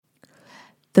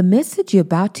The message you're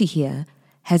about to hear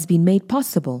has been made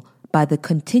possible by the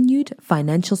continued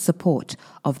financial support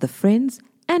of the friends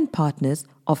and partners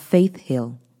of Faith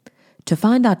Hill. To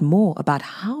find out more about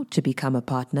how to become a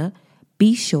partner,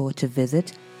 be sure to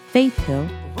visit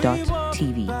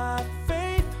faithhill.tv.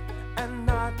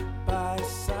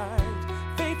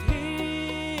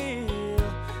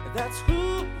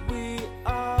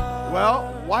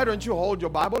 Well, why don't you hold your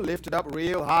Bible, lift it up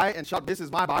real high and shout, "This is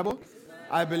my Bible.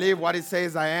 I believe what it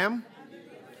says I am.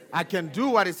 I can do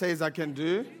what it says I can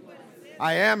do.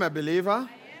 I am a believer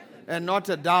and not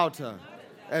a doubter.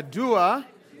 A doer,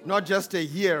 not just a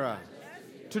hearer."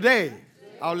 Today,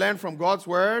 I'll learn from God's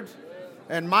word,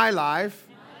 and my life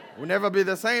will never be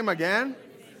the same again,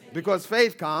 because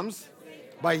faith comes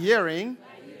by hearing,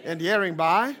 and hearing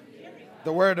by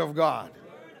the word of God.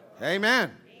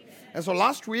 Amen. And so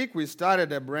last week we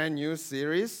started a brand new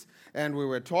series, and we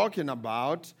were talking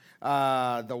about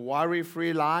the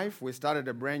worry-free life. We started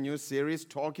a brand new series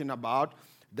talking about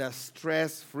the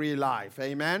stress-free life.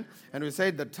 Amen. And we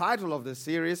said the title of the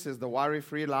series is the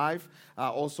worry-free life,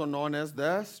 also known as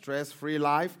the stress-free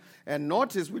life. And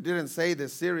notice we didn't say the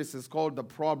series is called the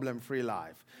problem-free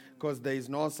life, because there is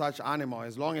no such animal.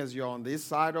 As long as you're on this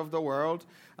side of the world,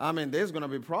 there's going to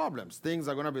be problems. Things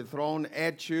are going to be thrown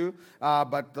at you.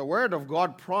 But the Word of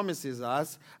God promises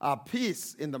us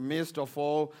peace in the midst of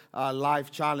all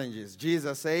life challenges.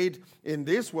 Jesus said, in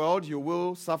this world you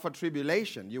will suffer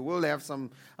tribulation. You will have some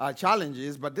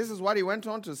challenges. But this is what he went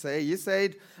on to say. He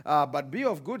said, but be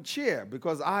of good cheer,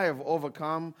 because I have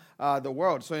overcome the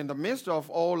world. So in the midst of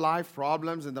all life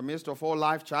problems, in the midst of all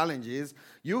life challenges,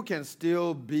 you can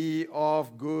still be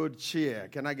of good cheer.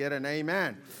 Can I get an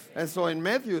amen? And so in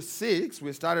Matthew 6,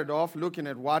 we started off looking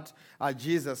at what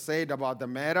Jesus said about the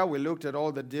matter. We looked at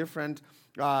all the different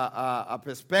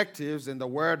perspectives in the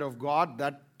Word of God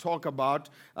that talk about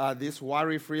this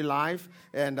worry-free life.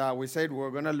 And we said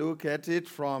we're going to look at it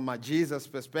from Jesus'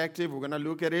 perspective. We're going to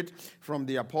look at it from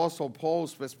the Apostle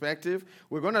Paul's perspective.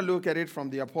 We're going to look at it from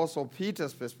the Apostle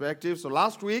Peter's perspective. So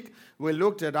last week, we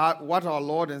looked at what our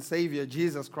Lord and Savior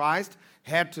Jesus Christ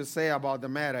had to say about the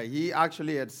matter. He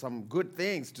actually had some good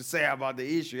things to say about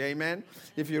the issue. Amen.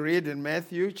 If you read in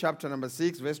Matthew chapter number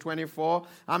 6, verse 24,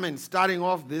 starting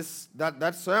off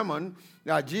that sermon,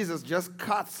 Jesus just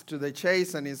cuts to the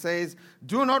chase and he says,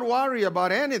 do not worry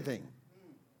about anything.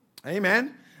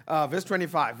 Amen. Verse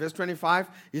 25,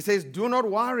 he says, do not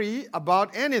worry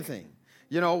about anything.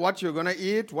 You know, what you're going to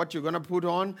eat, what you're going to put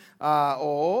on,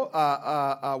 or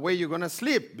where you're going to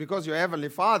sleep, because your Heavenly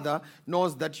Father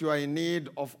knows that you are in need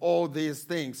of all these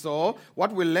things. So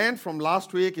what we learned from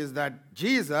last week is that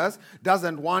Jesus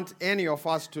doesn't want any of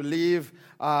us to live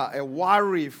a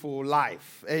worry-full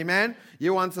life. Amen? He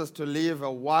wants us to live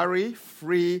a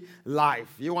worry-free life.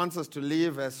 He wants us to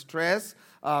live a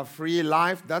stress-free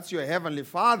life. That's your Heavenly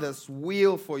Father's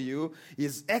will for you.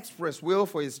 His express will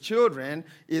for His children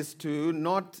is to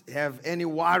not have any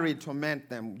worry torment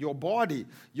them. Your body,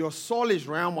 your soulish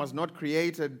realm was not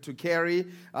created to carry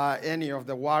any of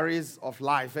the worries of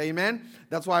life. Amen?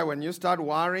 That's why when you start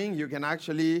worrying, you can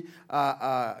actually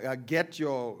get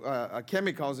your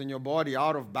chemicals in your body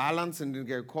out of balance, and it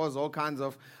can cause all kinds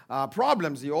of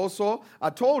problems. He also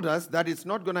told us that it's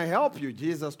not going to help you.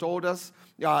 Jesus told us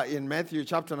in Matthew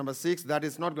chapter number 6 that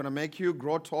it's not going to make you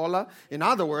grow taller. In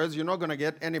other words, you're not going to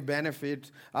get any benefit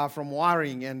from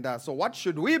worrying. And so what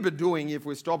should we be doing if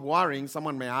we stop worrying?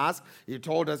 Someone may ask. He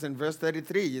told us in verse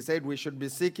 33, he said we should be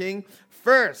seeking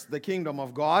first the kingdom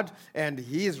of God and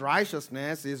His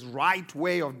righteousness, His right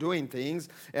way of doing things,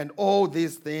 and all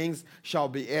these things shall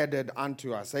be added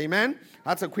unto us. Amen?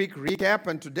 That's a quick recap.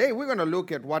 And today we're going to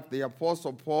look at what the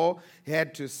Apostle Paul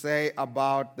had to say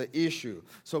about the issue.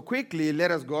 So quickly,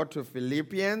 let us go to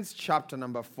Philippians chapter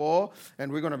number 4,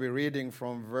 and we're going to be reading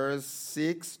from verse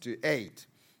 6 to 8.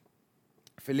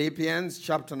 Philippians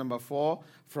chapter number 4,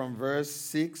 from verse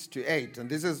 6 to 8. And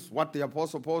this is what the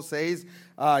Apostle Paul says.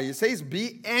 He says,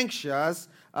 be anxious.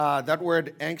 That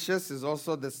word anxious is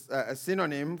also a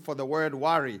synonym for the word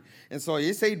worry. And so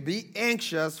he said, be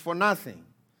anxious for nothing.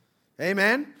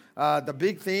 Amen? The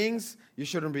big things, you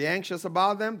shouldn't be anxious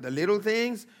about them. The little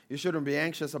things, you shouldn't be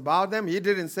anxious about them. He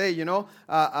didn't say,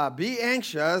 be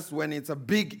anxious when it's a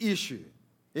big issue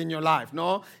in your life.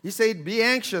 No, he said, be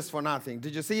anxious for nothing.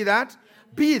 Did you see that?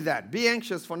 Be that. Be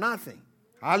anxious for nothing.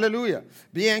 Hallelujah.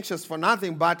 Be anxious for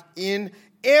nothing, but in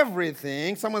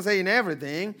everything. Someone say in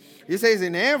everything. He says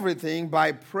in everything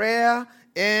by prayer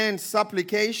and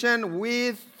supplication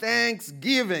with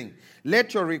thanksgiving.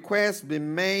 Let your requests be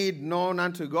made known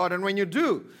unto God. And when you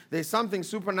do, there's something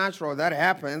supernatural that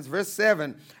happens. Verse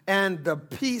 7, and the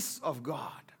peace of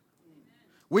God,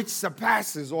 which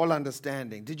surpasses all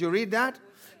understanding. Did you read that?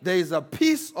 There is a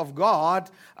peace of God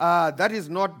that is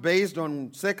not based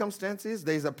on circumstances.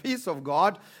 There is a peace of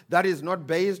God that is not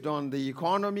based on the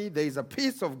economy. There is a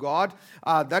peace of God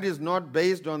that is not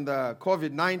based on the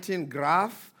COVID-19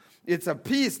 graph. It's a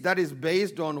peace that is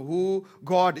based on who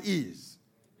God is.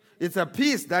 It's a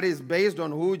peace that is based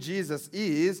on who Jesus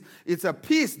is. It's a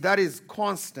peace that is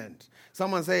constant.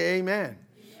 Someone say amen.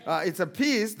 It's a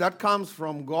peace that comes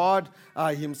from God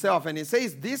himself. And he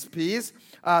says this peace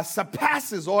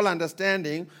surpasses all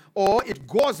understanding, or it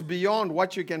goes beyond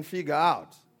what you can figure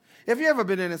out. Have you ever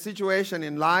been in a situation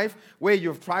in life where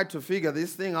you've tried to figure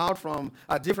this thing out from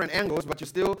different angles, but you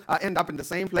still end up in the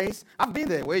same place? I've been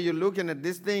there, where you're looking at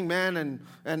this thing, man,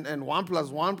 and 1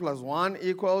 + 1 + 1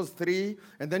 = 3,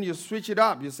 and then you switch it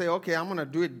up. You say, okay, I'm going to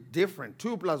do it different.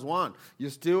 2 + 1,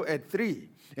 you're still at 3.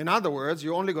 In other words,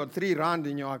 you only got 3 rand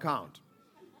in your account.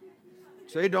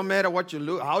 So it don't matter what you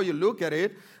look, how you look at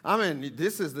it. I mean,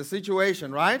 this is the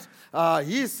situation, right?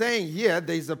 He's saying here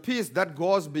there's a peace that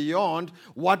goes beyond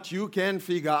what you can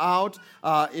figure out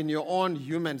in your own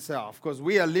human self, because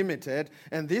we are limited,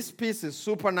 and this peace is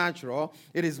supernatural.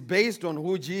 It is based on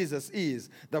who Jesus is,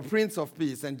 the Prince of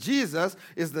Peace. And Jesus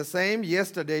is the same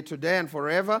yesterday, today, and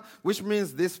forever, which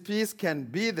means this peace can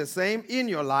be the same in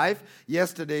your life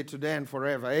yesterday, today, and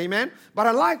forever. Amen? But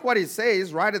I like what he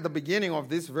says right at the beginning of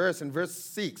this verse, in verse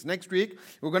 6. Next week,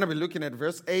 we're going to be looking at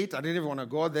verse 8. I didn't even want to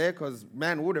go there because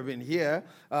man would have been here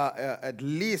at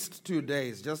least 2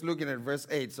 days just looking at verse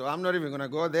 8. So I'm not even going to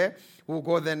go there. We'll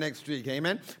go there next week.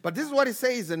 Amen. But this is what he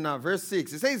says in verse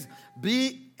 6. It says,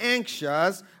 be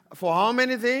anxious for how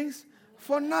many things?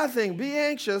 For nothing. Be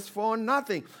anxious for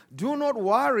nothing. Do not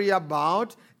worry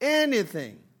about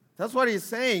anything. That's what he's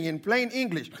saying in plain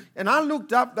English. And I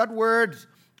looked up that word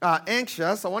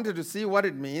anxious. I wanted to see what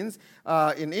it means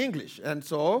in English. And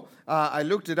so I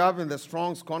looked it up in the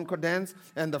Strong's Concordance,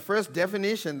 and the first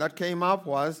definition that came up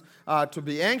was to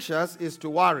be anxious is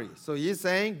to worry. So he's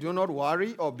saying do not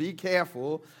worry or be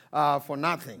careful for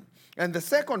nothing. And the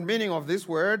second meaning of this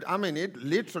word, I mean, it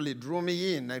literally drew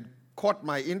me in. It caught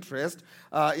my interest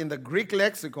in the Greek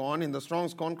lexicon, in the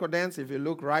Strong's Concordance. If you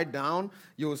look right down,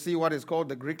 you will see what is called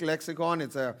the Greek lexicon.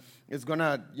 It's going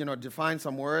to, define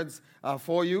some words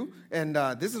for you. And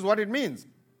this is what it means.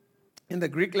 In the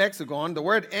Greek lexicon, the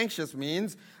word anxious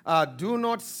means do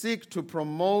not seek to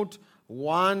promote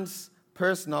one's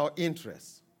personal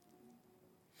interests.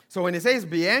 So when he says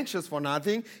be anxious for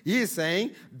nothing, he is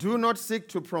saying do not seek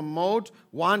to promote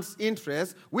one's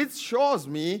interests, which shows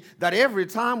me that every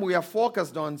time we are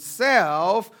focused on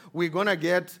self, we're going to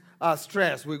get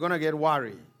stressed, we're going to get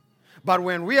worried. But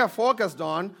when we are focused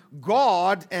on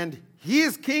God and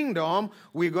his kingdom,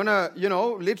 we're going to,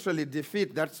 literally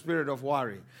defeat that spirit of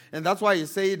worry. And that's why he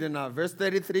said in verse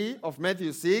 33 of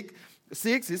Matthew 6,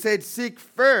 he said, seek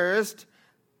first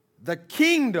the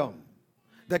kingdom,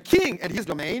 the king and his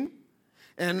domain,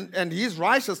 and his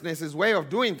righteousness, his way of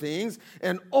doing things,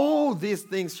 and all these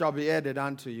things shall be added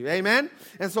unto you. Amen?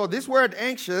 And so this word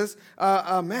anxious,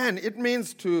 it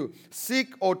means to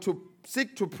seek or to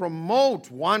seek to promote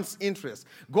one's interest.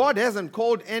 God hasn't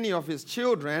called any of his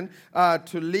children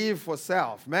to live for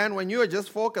self. Man, when you are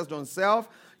just focused on self,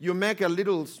 you make a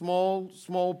little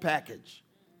small package.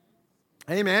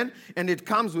 Amen. And it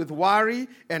comes with worry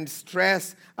and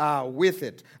stress with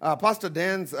it. Pastor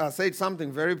Dan said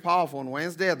something very powerful on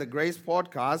Wednesday at the Grace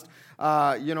podcast,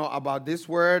 about this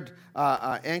word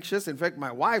anxious. In fact,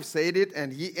 my wife said it,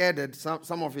 and he added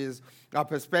some of his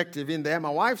perspective in there. My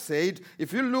wife said,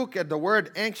 if you look at the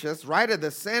word anxious, right at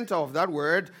the center of that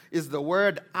word is the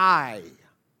word I.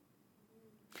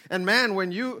 And man,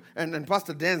 when you, and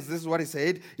Pastor Dan, this is what he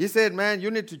said. He said, man,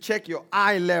 you need to check your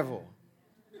eye level.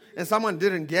 And someone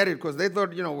didn't get it because they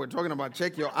thought, we're talking about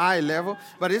check your eye level.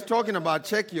 But it's talking about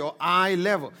check your eye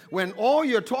level. When all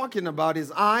you're talking about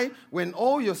is I, when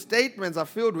all your statements are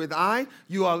filled with I,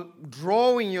 you are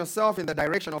drawing yourself in the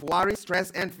direction of worry,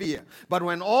 stress, and fear. But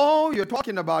when all you're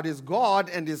talking about is God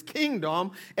and his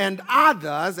kingdom and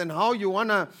others and how you want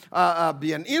to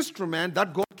be an instrument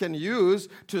that God can use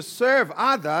to serve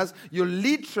others, you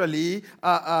literally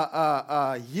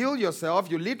heal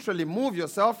yourself. You literally move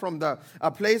yourself from the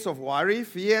place of worry,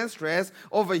 fear, and stress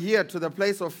over here to the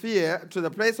place of fear, to the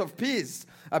place of peace.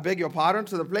 I beg your pardon,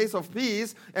 to the place of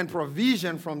peace and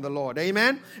provision from the Lord.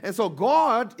 Amen? And so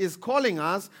God is calling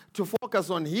us to focus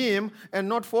on him and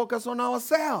not focus on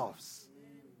ourselves.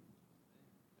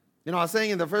 You know, I was saying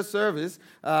in the first service,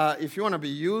 if you want to be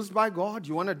used by God,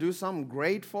 you want to do something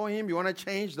great for Him, you want to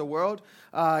change the world,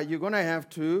 you're going to have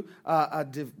to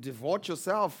devote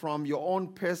yourself from your own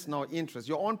personal interest.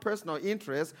 Your own personal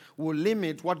interest will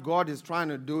limit what God is trying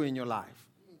to do in your life.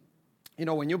 You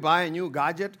know, when you buy a new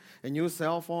gadget, a new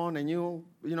cell phone, a new,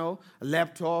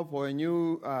 laptop or a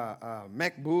new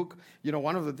MacBook,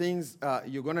 one of the things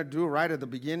you're going to do right at the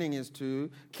beginning is to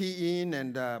key in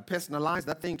and personalize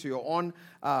that thing to your own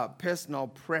personal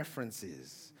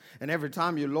preferences. And every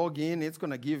time you log in, it's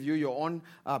going to give you your own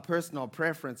personal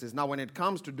preferences. Now, when it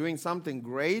comes to doing something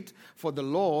great for the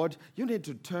Lord, you need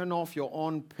to turn off your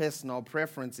own personal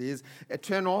preferences.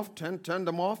 Turn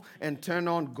them off, and turn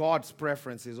on God's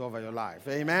preferences over your life.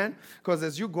 Amen? Because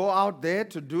as you go out there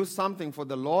to do something for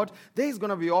the Lord, there's going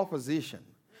to be opposition.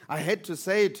 I hate to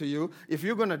say it to you, if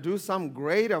you're going to do something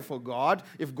greater for God,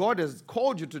 if God has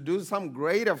called you to do something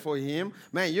greater for Him,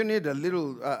 man, you need a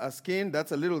little a skin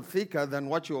that's a little thicker than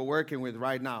what you're working with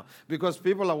right now. Because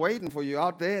people are waiting for you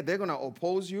out there. They're going to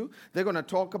oppose you. They're going to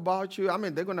talk about you.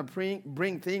 They're going to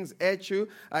bring things at you.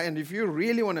 And if you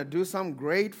really want to do something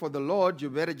great for the Lord, you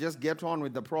better just get on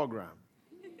with the program.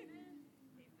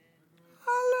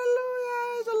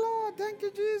 Hallelujah, the Lord. Thank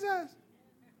you, Jesus.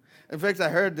 In fact, I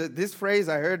heard this phrase.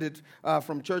 I heard it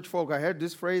from church folk. I heard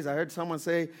this phrase. I heard someone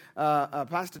say,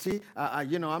 Pastor T,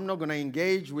 I'm not going to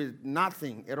engage with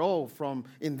nothing at all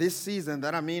in this season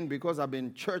that I'm in because I've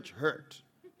been church hurt.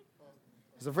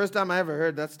 It's the first time I ever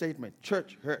heard that statement,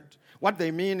 church hurt. What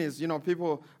they mean is,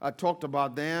 people talked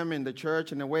about them in the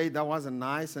church in a way that wasn't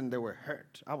nice, and they were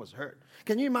hurt. I was hurt.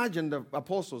 Can you imagine the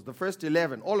apostles, the first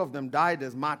 11, all of them died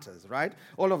as martyrs, right?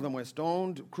 All of them were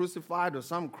stoned, crucified, or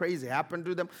something crazy happened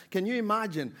to them. Can you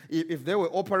imagine if they were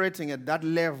operating at that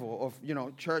level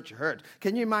of, church hurt?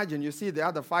 Can you imagine you see the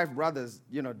other 5 brothers,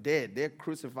 dead, they're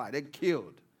crucified, they're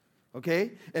killed.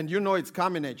 Okay? And it's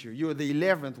coming at you. You're the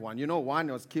 11th one. One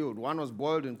was killed. One was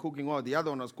boiled in cooking oil. The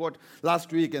other one was caught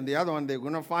last week. And the other one, they're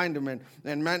going to find him.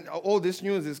 And man, all this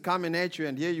news is coming at you.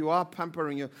 And here you are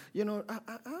pampering you. I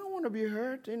don't want to be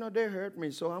hurt. They hurt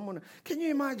me. So I'm going to. Can you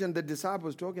imagine the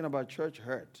disciples talking about church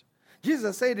hurt?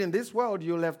 Jesus said, in this world,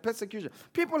 you'll have persecution.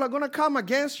 People are going to come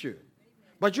against you.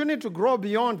 But you need to grow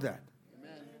beyond that.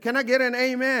 Amen. Can I get an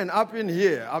amen up in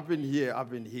here, up in here,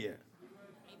 up in here?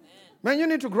 Man, you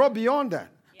need to grow beyond that.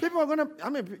 Yeah. People are going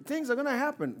to, things are going to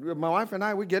happen. My wife and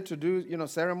I, we get to do,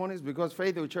 ceremonies because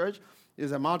Faithhill Church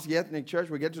is a multi-ethnic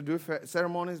church. We get to do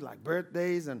ceremonies like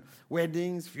birthdays and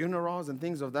weddings, funerals, and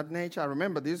things of that nature. I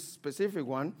remember this specific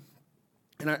one.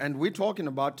 And we're talking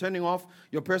about turning off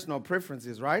your personal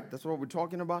preferences, right? That's what we're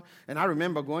talking about. And I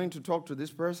remember going to talk to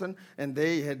this person, and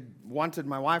they had wanted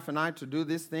my wife and I to do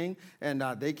this thing. And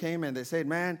they came and they said,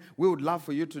 man, we would love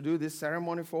for you to do this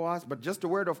ceremony for us. But just a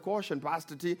word of caution,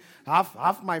 Pastor T,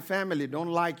 half my family don't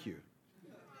like you.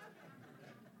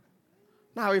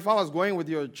 Now, if I was going with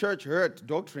your church hurt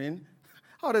doctrine,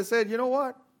 I would have said, you know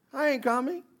what? I ain't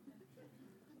coming.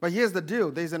 But here's the deal.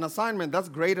 There's an assignment that's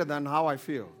greater than how I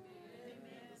feel.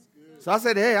 So I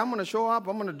said, hey, I'm going to show up.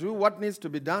 I'm going to do what needs to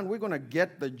be done. We're going to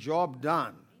get the job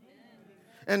done.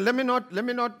 And let me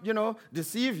not,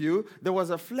 deceive you. There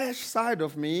was a flesh side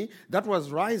of me that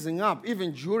was rising up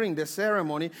even during the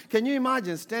ceremony. Can you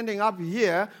imagine standing up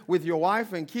here with your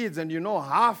wife and kids and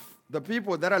half the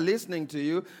people that are listening to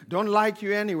you don't like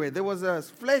you anyway? There was a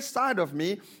flesh side of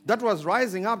me that was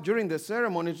rising up during the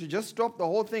ceremony to just stop the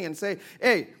whole thing and say,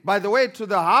 hey, by the way, to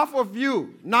the half of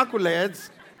you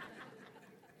knuckleheads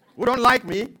who don't like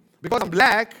me because I'm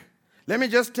black, let me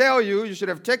just tell you, you should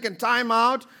have taken time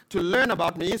out to learn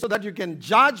about me so that you can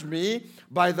judge me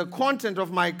by the content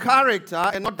of my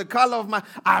character and not the color of my...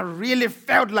 I really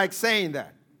felt like saying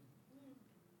that.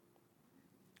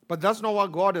 But that's not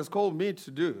what God has called me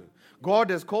to do. God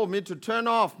has called me to turn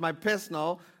off my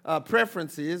personal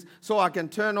preferences so I can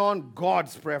turn on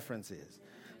God's preferences.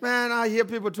 Man, I hear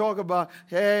people talk about,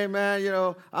 hey, man,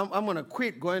 I'm going to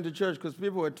quit going to church because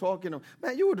people were talking.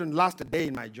 Man, you wouldn't last a day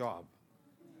in my job.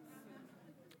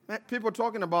 Man, people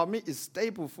talking about me is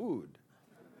staple food.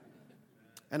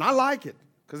 And I like it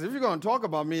because if you're going to talk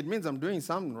about me, it means I'm doing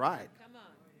something right.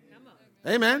 Come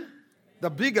on. Amen.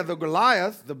 The bigger the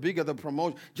Goliath, the bigger the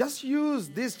promotion. Just use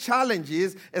these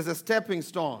challenges as a stepping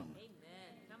stone. Amen.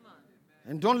 Come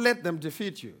on. And don't let them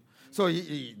defeat you. So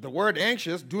the word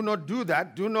anxious, do not do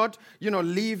that. Do not,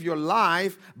 live your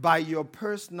life by your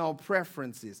personal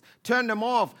preferences. Turn them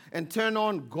off and turn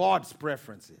on God's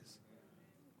preferences.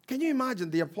 Can you imagine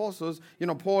the apostles,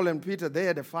 Paul and Peter, they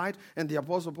had a fight, and the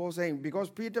apostle Paul saying, because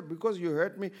you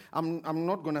hurt me, I'm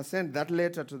not going to send that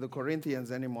letter to the Corinthians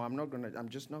anymore. I'm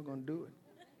just not going to do it.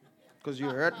 because you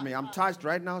hurt me. I'm touched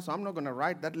right now, so I'm not going to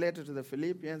write that letter to the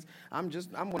Philippians. I'm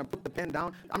going to put the pen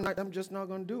down. I'm just not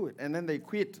going to do it. And then they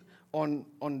quit on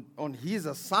his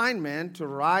assignment to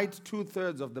write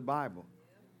 2/3 of the Bible.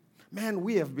 Man,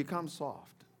 we have become soft.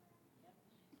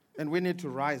 And we need to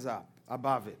rise up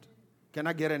above it. Can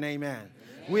I get an amen?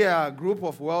 We are a group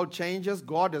of world changers.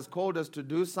 God has called us to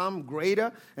do some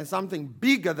greater and something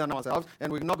bigger than ourselves,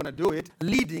 and we're not going to do it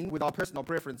leading with our personal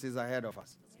preferences ahead of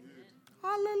us.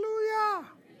 Hallelujah. Amen.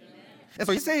 And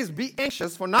so he says, be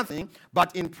anxious for nothing,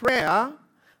 but in prayer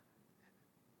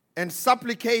and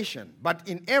supplication, but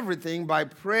in everything by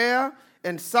prayer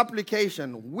and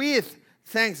supplication with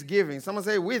thanksgiving. Someone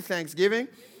say, with thanksgiving.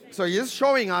 So he's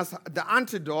showing us the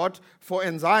antidote for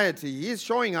anxiety. He's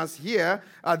showing us here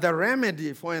the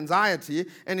remedy for anxiety.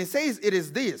 And he says it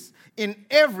is this: in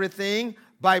everything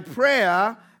by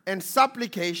prayer and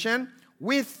supplication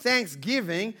with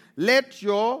thanksgiving, let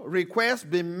your request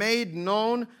be made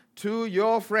known to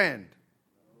your friend.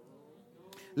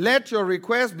 Let your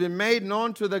request be made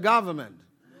known to the government.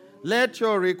 Let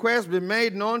your request be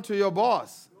made known to your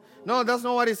boss. No, that's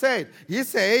not what he said. He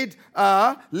said,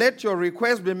 let your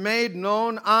request be made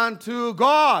known unto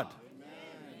God. Amen.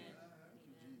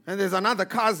 And there's another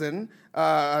cousin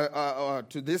to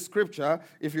this scripture.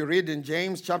 If you read in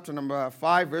James chapter number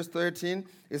 5, verse 13,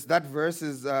 that verse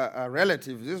is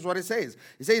relative. This is what it says.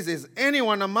 It says, is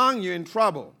anyone among you in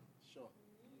trouble? Sure.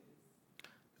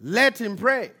 Let him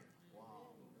pray.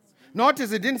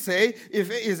 Notice it didn't say, if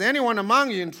is anyone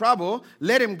among you in trouble,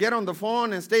 let him get on the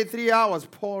phone and stay 3 hours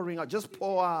pouring out. Just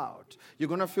pour out. You're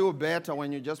going to feel better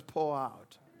when you just pour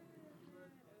out.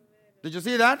 Did you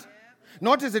see that?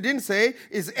 Notice it didn't say,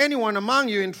 is anyone among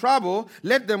you in trouble,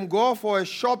 let them go for a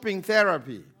shopping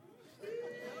therapy.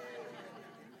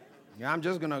 Yeah, I'm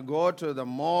just going to go to the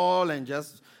mall and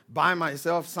just buy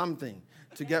myself something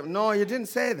to get. No, he didn't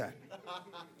say that.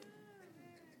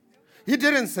 He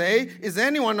didn't say, is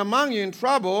anyone among you in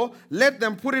trouble? Let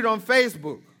them put it on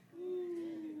Facebook.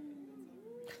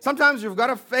 Sometimes you've got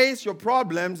to face your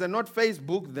problems and not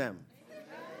Facebook them.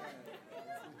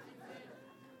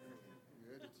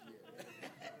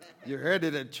 You heard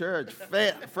it at church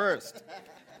first.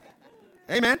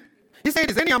 Amen. He said,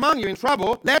 is any among you in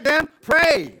trouble? Let them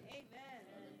pray.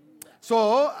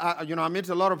 So, I meet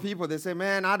a lot of people, they say,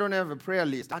 man, I don't have a prayer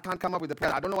list. I can't come up with a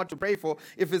prayer. I don't know what to pray for.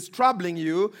 If it's troubling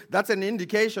you, that's an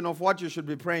indication of what you should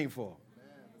be praying for.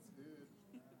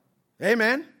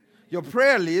 Amen. Your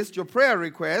prayer list, your prayer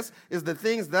request is the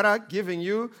things that are giving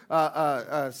you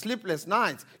sleepless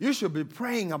nights. You should be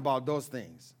praying about those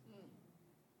things.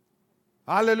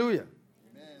 Hallelujah.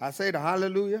 Amen. I said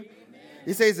hallelujah. Amen.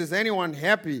 He says, is anyone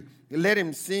happy? Let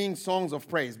him sing songs of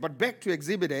praise. But back to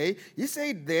Exhibit A, he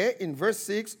said there in verse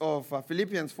 6 of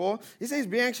Philippians 4, he says,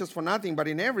 be anxious for nothing, but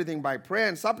in everything by prayer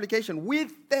and supplication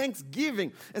with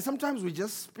thanksgiving. And sometimes we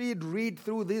just speed read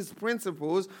through these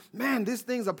principles. Man, these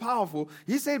things are powerful.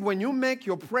 He said, when you make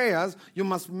your prayers, you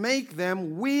must make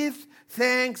them with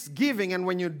thanksgiving. And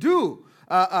when you do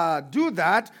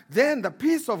that, then the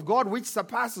peace of God, which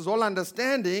surpasses all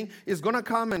understanding, is going to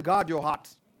come and guard your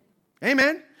heart.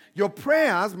 Amen? Your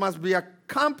prayers must be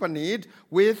accompanied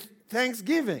with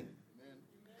thanksgiving.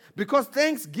 Because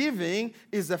thanksgiving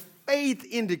is a faith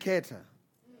indicator.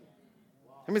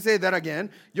 Let me say that again.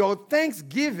 Your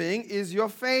thanksgiving is your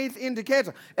faith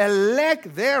indicator. A lack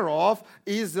thereof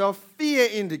is a fear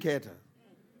indicator.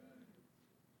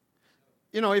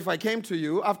 If I came to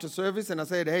you after service and I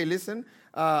said, hey, listen,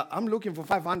 I'm looking for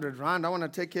 500 rand. I want to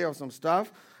take care of some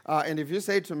stuff. And if you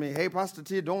say to me, hey, Pastor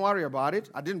T, don't worry about it.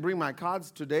 I didn't bring my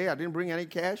cards today. I didn't bring any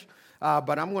cash.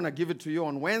 But I'm going to give it to you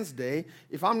on Wednesday.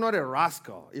 If I'm not a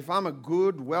rascal, if I'm a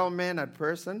good, well-mannered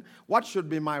person, what should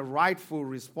be my rightful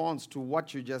response to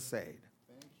what you just said?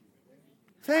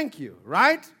 Thank you,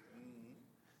 right?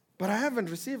 But I haven't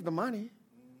received the money.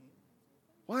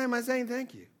 Why am I saying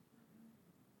thank you?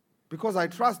 Because I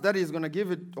trust that he's going to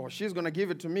give it, or she's going to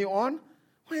give it to me on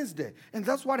Wednesday. And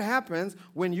that's what happens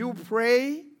when you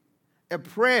pray a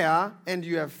prayer and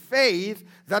you have faith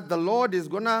that the Lord is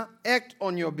going to act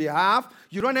on your behalf.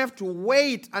 You don't have to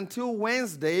wait until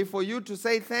Wednesday for you to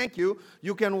say thank you.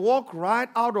 You can walk right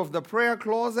out of the prayer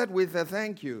closet with a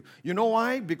thank you. You know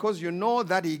why? Because you know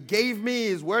that he gave me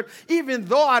his word, even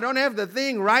though I don't have the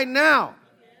thing right now.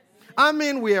 I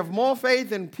mean, we have more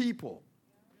faith in people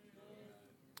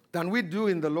than we do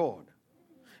in the Lord.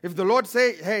 If the Lord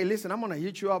say, hey, listen, I'm going to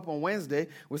hit you up on Wednesday,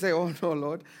 we say, oh, no,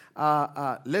 Lord,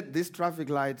 let this traffic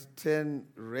light turn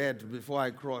red before I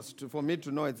cross for me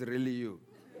to know it's really you.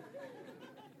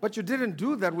 But you didn't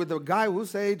do that with the guy who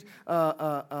said,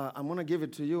 I'm going to give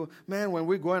it to you. Man, when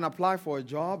we go and apply for a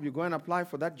job, you go and apply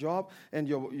for that job, and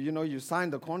you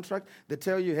sign the contract. They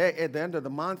tell you, hey, at the end of the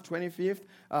month, 25th,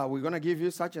 we're going to give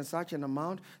you such and such an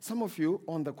amount. Some of you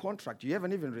on the contract, you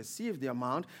haven't even received the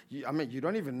amount. You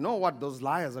don't even know what those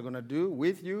liars are going to do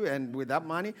with you and with that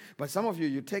money. But some of you,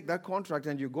 you take that contract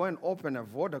and you go and open a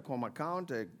Vodacom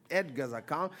account, a Edgar's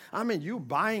account. You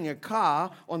buying a car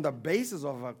on the basis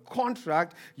of a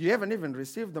contract. You haven't even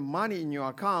received the money in your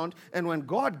account. And when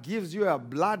God gives you a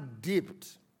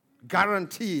blood-dipped,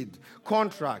 guaranteed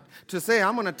contract to say,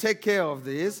 I'm going to take care of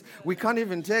this, we can't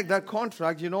even take that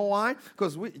contract. You know why?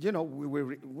 Because we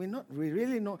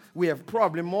have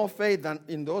probably more faith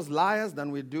in those liars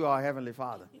than we do our Heavenly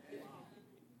Father.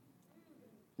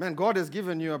 Man, God has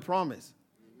given you a promise.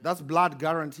 That's blood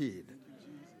guaranteed.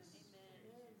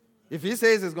 If He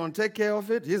says He's going to take care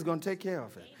of it, He's going to take care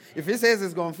of it. If He says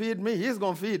He's going to feed me, He's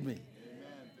going to feed me. Amen.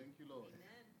 Thank you, Lord.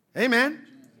 Amen.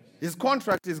 His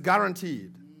contract is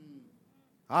guaranteed.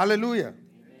 Hallelujah. Amen.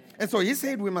 And so He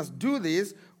said we must do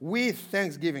this with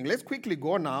thanksgiving. Let's quickly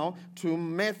go now to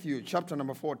Matthew chapter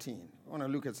number 14. I want to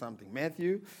look at something.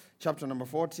 Matthew chapter number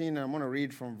 14, and I'm going to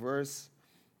read from verse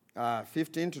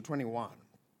 15 to 21.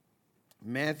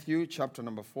 Matthew chapter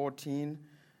number 14,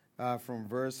 from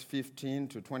verse 15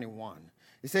 to 21.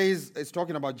 It says, it's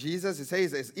talking about Jesus. It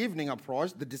says, as evening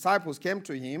approached, the disciples came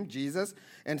to Him, Jesus,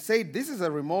 and said, this is a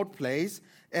remote place,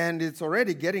 and it's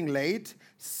already getting late.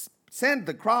 Send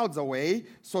the crowds away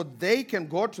so they can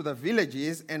go to the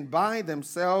villages and buy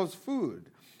themselves food.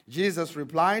 Jesus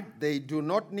replied, they do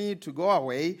not need to go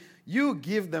away. You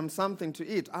give them something to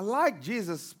eat. I like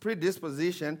Jesus'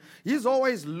 predisposition. He's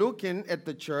always looking at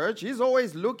the church. He's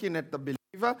always looking at the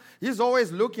believer. He's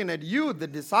always looking at you, the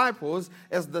disciples,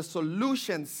 as the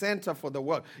solution center for the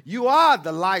world. You are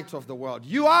the light of the world.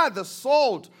 You are the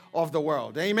salt of the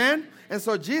world. Amen? And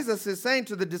so Jesus is saying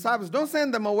to the disciples, don't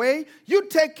send them away. You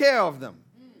take care of them.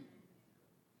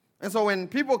 And so when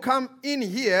people come in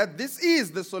here, this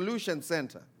is the solution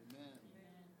center.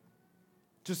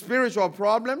 To spiritual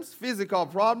problems, physical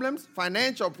problems,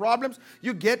 financial problems,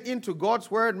 you get into God's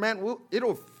word, man,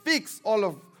 it'll fix all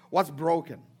of what's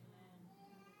broken.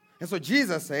 And so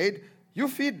Jesus said, you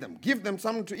feed them, give them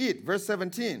something to eat. Verse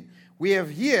 17, we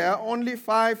have here only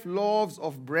 5 loaves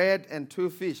of bread and 2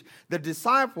 fish. The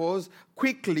disciples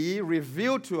quickly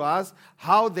reveal to us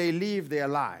how they live their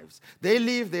lives. They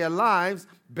live their lives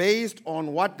based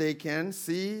on what they can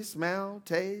see, smell,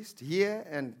 taste, hear,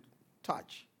 and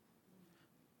touch.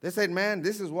 They said, man,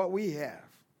 this is what we have.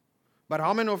 But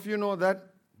how many of you know that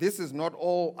this is not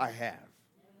all I have?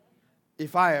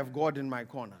 If I have God in my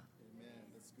corner. Amen.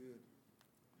 That's good.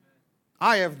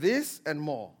 I have this and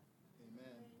more. Amen.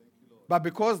 Thank you, Lord. But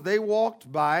because they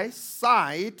walked by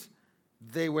sight,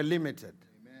 they were limited.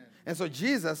 Amen. And so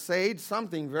Jesus said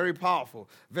something very powerful.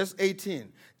 Verse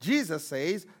 18. Jesus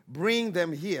says, bring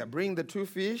them here. Bring the 2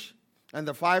 fish and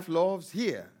the 5 loaves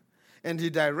here. And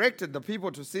He directed the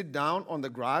people to sit down on the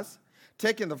grass,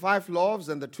 taking the 5 loaves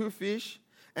and the 2 fish,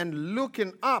 and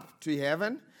looking up to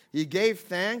heaven, He gave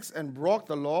thanks and broke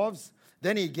the loaves.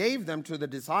 Then He gave them to the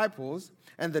disciples,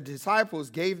 and the disciples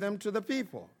gave them to the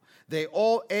people. They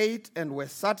all ate and were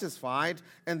satisfied,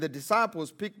 and the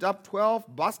disciples picked up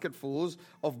 12 basketfuls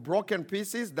of broken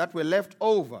pieces that were left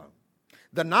over.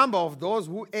 The number of those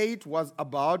who ate was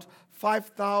about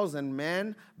 5,000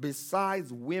 men,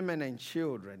 besides women and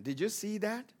children. Did you see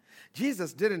that?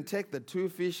 Jesus didn't take the 2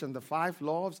 fish and the 5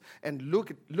 loaves and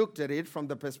looked at it from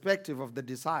the perspective of the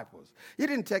disciples. He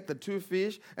didn't take the 2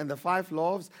 fish and the 5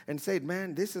 loaves and said,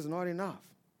 man, this is not enough.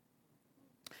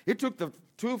 He took the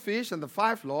 2 fish and the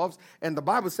 5 loaves, and the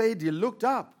Bible said He looked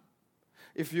up.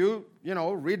 If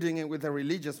reading it with a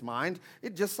religious mind,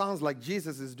 it just sounds like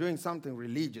Jesus is doing something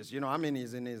religious.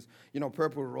 He's in his,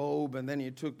 purple robe, and then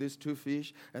He took these 2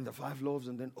 fish and the 5 loaves,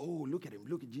 and then, oh, look at Him,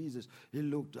 look at Jesus. He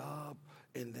looked up,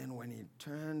 and then when He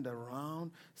turned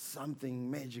around,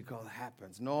 something magical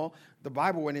happens. No, the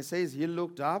Bible, when it says He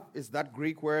looked up, is that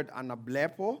Greek word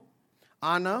anablepo.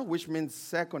 Ana, which means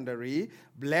secondary,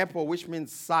 blepo, which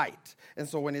means sight. And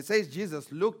so when it says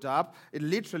Jesus looked up, it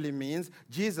literally means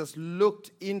Jesus looked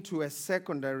into a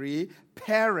secondary,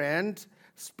 parent,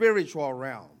 spiritual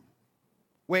realm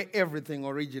where everything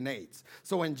originates.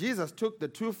 So when Jesus took the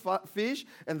 2 fish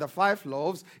and the 5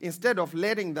 loaves, instead of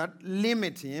letting that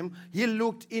limit Him, He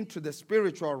looked into the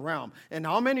spiritual realm. And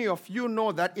how many of you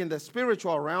know that in the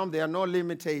spiritual realm there are no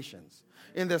limitations?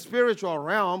 In the spiritual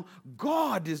realm,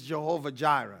 God is Jehovah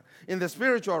Jireh. In the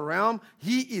spiritual realm,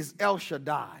 He is El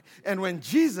Shaddai. And when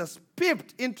Jesus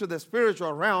peeped into the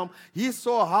spiritual realm, He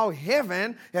saw how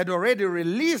heaven had already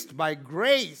released by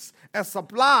grace a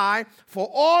supply for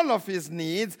all of His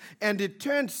needs, and it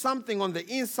turned something on the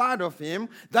inside of Him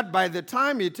that by the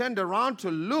time He turned around to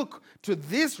look to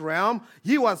this realm,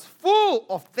 He was full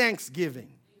of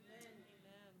thanksgiving.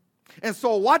 And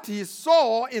so what He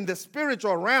saw in the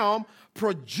spiritual realm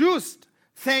produced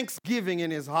thanksgiving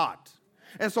in His heart.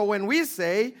 And so when we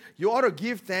say you ought to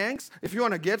give thanks, if you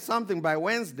want to get something by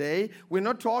Wednesday, we're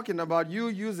not talking about you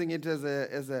using it as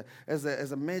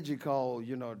a magical,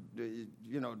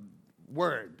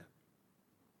 word.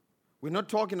 We're not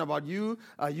talking about you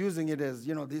using it as,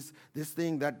 this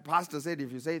thing that pastor said,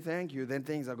 if you say thank you, then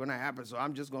things are going to happen. So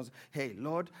I'm just going to say, hey,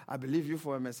 Lord, I believe you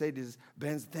for a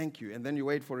Mercedes-Benz, thank you. And then you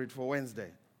wait for it for Wednesday.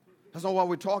 That's not what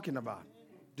we're talking about.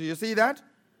 Do you see that?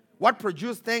 What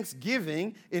produced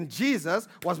thanksgiving in Jesus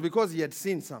was because He had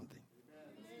seen something.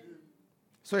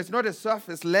 So it's not a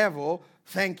surface level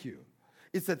thank you.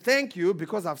 It's a thank you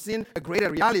because I've seen a greater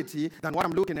reality than what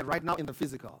I'm looking at right now in the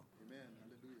physical.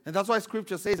 And that's why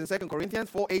Scripture says in 2 Corinthians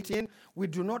 4:18, we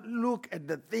do not look at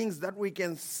the things that we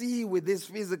can see with these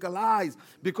physical eyes.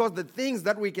 Because the things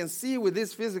that we can see with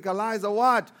these physical eyes are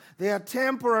what? They are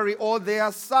temporary, or they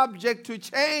are subject to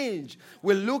change.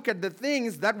 We look at the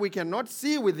things that we cannot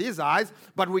see with these eyes,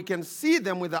 but we can see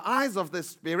them with the eyes of the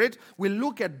Spirit. We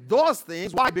look at those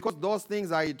things. Why? Because those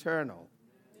things are eternal.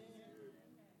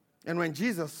 And when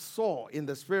Jesus saw in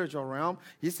the spiritual realm,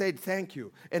 He said, thank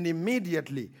you. And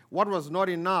immediately, what was not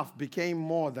enough became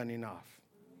more than enough.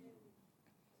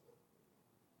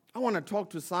 I want to talk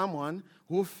to someone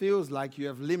who feels like you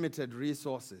have limited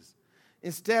resources.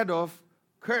 Instead of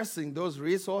cursing those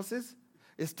resources,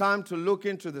 it's time to look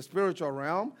into the spiritual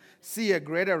realm, see a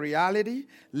greater reality,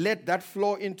 let that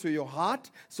flow into your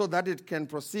heart so that it can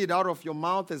proceed out of your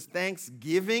mouth as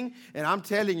thanksgiving. And I'm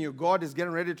telling you, God is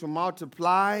getting ready to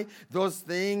multiply those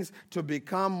things to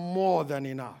become more than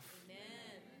enough. Amen.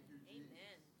 Thank you,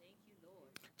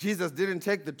 Lord. Jesus didn't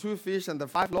take the 2 fish and the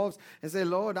 5 loaves and say,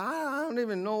 Lord, I don't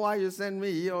even know why you sent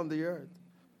me here on the earth.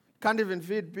 Can't even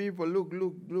feed people.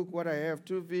 Look what I have.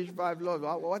 2 fish, 5 loaves.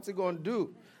 What's it going to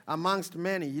do amongst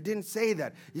many? He didn't say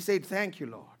that. He said, thank you,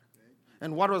 Lord.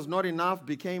 And what was not enough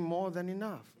became more than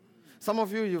enough. Some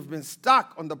of you, you've been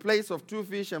stuck on the place of 2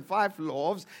 fish and 5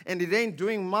 loaves, and it ain't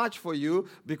doing much for you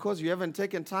because you haven't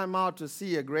taken time out to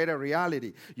see a greater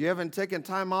reality. You haven't taken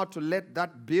time out to let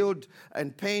that build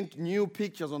and paint new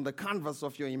pictures on the canvas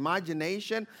of your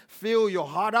imagination. Fill your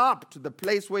heart up to the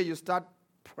place where you start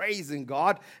praising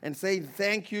God and saying,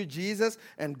 thank you, Jesus,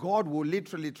 and God will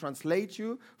literally translate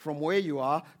you from where you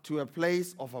are to a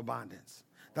place of abundance.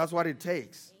 That's what it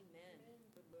takes.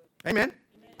 Amen. Amen.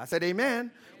 I said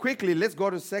amen. Quickly, let's go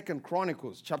to 2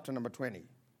 Chronicles, chapter number 20.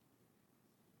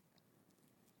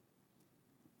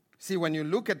 See, when you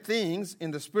look at things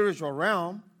in the spiritual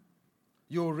realm,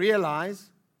 you'll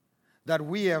realize that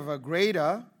we have a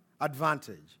greater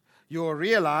advantage. You'll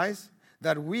realize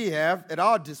that we have at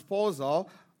our disposal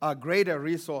greater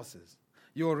resources.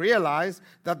 You'll realize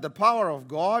that the power of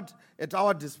God at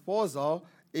our disposal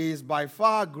is by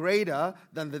far greater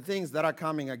than the things that are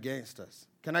coming against us.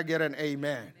 Can I get an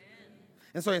amen? Amen.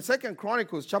 And so in 2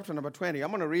 Chronicles chapter number 20, I'm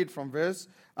going to read from verse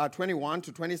 21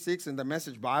 to 26 in the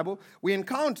Message Bible. We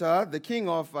encounter the king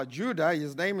of Judah.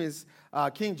 His name is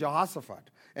King Jehoshaphat.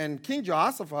 And King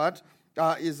Jehoshaphat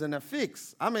is in a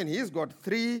fix. I mean, he's got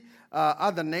 3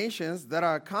 other nations that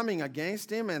are coming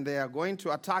against him, and they are going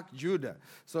to attack Judah.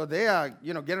 So they are,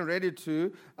 getting ready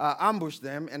to ambush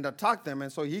them and attack them.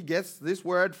 And so he gets this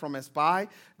word from a spy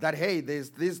that, hey,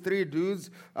 there's these 3 dudes,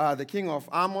 the king of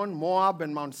Ammon, Moab,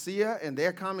 and Mount Seir, and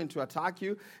they're coming to attack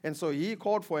you. And so he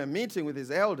called for a meeting with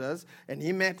his elders, and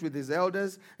he met with his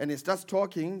elders, and he starts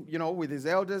talking, with his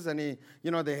elders, and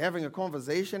they're having a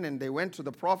conversation, and they went to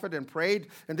the prophet and prayed.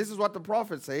 And this is what the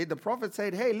prophet said. The prophet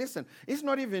said, hey, listen, it's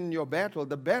not even your battle.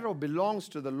 The battle belongs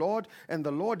to the Lord, and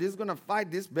the Lord is going to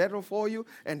fight this battle for you,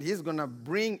 and He's going to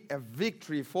bring a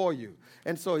victory for you.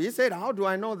 And so he said, how do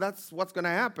I know that's what's going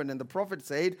to happen? And the prophet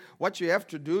said, what you have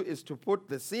to do is to put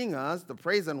the singers, the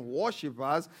praise and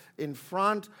worshipers, in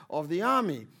front of the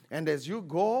army. And as you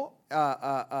go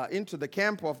into the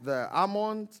camp of the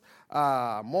Ammons,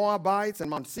 Moabites, and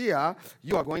Mount Seir,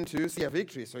 you are going to see a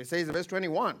victory. So he says in verse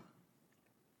 21,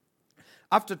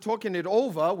 after talking it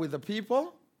over with the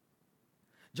people,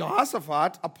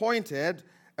 Jehoshaphat appointed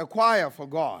a choir for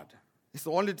God. It's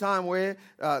the only time where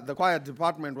the choir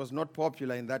department was not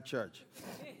popular in that church.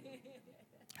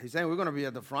 He's saying, we're going to be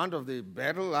at the front of the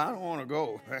battle. I don't want to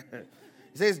go.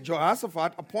 It says,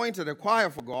 Jehoshaphat appointed a choir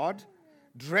for God,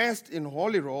 dressed in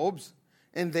holy robes,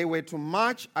 and they were to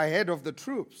march ahead of the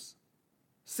troops,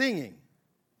 singing.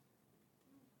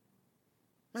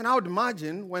 And I would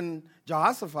imagine when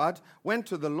Jehoshaphat went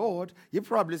to the Lord, he'd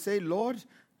probably say, Lord,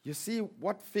 you see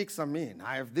what fix I'm in.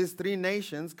 I have these 3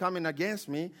 nations coming against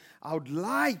me. I would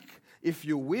like, if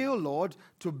you will, Lord,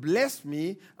 to bless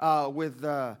me with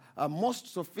a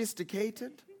most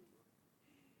sophisticated,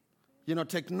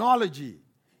 technology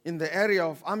in the area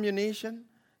of ammunition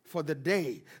for the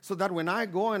day, so that when I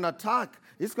go and attack,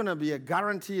 it's going to be a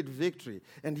guaranteed victory.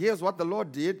 And here's what the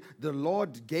Lord did. The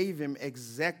Lord gave him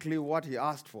exactly what he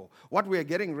asked for. What we are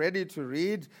getting ready to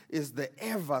read is the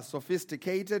ever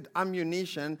sophisticated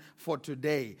ammunition for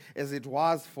today, as it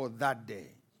was for that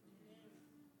day.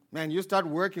 Man, you start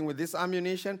working with this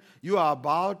ammunition, you are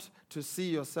about to see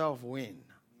yourself win.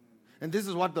 And this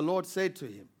is what the Lord said to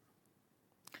him.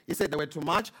 He said they were to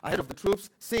march ahead of the troops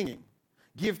singing,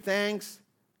 give thanks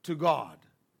to God.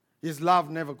 His love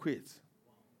never quits.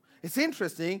 It's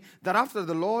interesting that after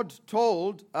the Lord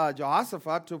told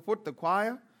Jehoshaphat to put the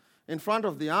choir in front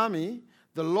of the army,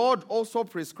 the Lord also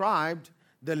prescribed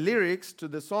the lyrics to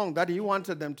the song that he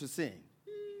wanted them to sing.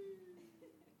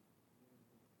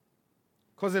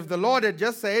 Because if the Lord had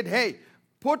just said, hey,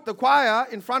 put the choir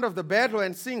in front of the battle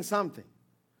and sing something.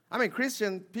 I mean,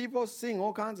 Christian people sing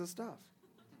all kinds of stuff.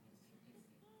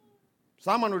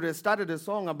 Someone would have started a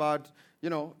song about,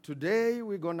 today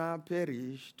we're going to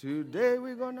perish, today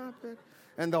we're going to perish.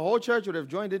 And the whole church would have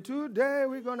joined it, today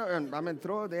we're going to,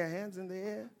 throw their hands in the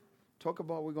air. Talk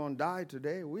about we're going to die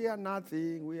today. We are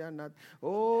nothing,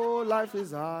 oh, life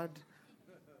is hard.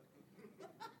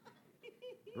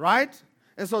 Right?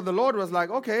 And so the Lord was like,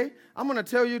 okay, I'm going to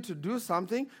tell you to do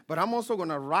something, but I'm also going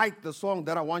to write the song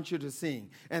that I want you to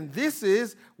sing. And this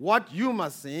is what you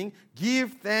must sing.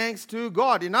 Give thanks to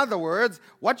God. In other words,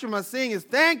 what you must sing is,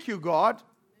 thank you, God.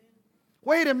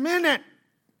 Wait a minute.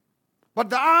 But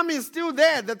the army is still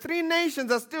there. The 3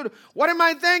 nations are still. What am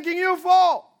I thanking you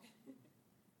for?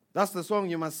 That's the song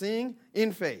you must sing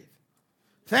in faith.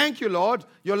 Thank you, Lord.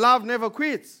 Your love never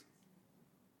quits.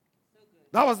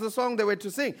 That was the song they were to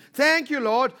sing. Thank you,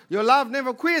 Lord. Your love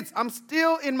never quits. I'm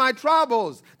still in my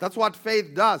troubles. That's what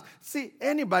faith does. See,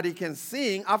 anybody can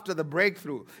sing after the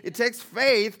breakthrough. It takes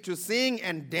faith to sing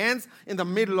and dance in the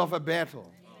middle of a battle.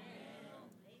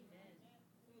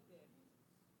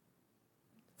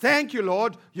 Thank you,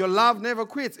 Lord. Your love never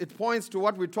quits. It points to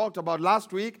what we talked about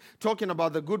last week, talking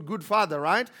about the good Father,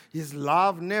 right? His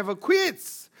love never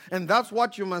quits. And that's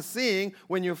what you must sing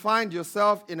when you find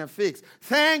yourself in a fix.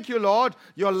 Thank you, Lord.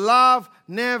 Your love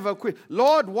never quits.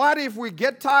 Lord, what if we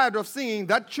get tired of singing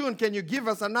that tune? Can you give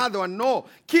us another one? No.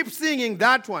 Keep singing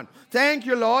that one. Thank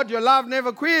you, Lord. Your love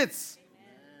never quits.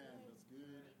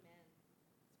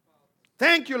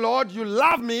 Thank you, Lord. You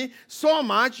love me so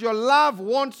much. Your love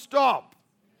won't stop.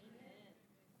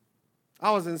 I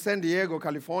was in San Diego,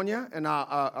 California, and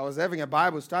I was having a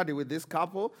Bible study with this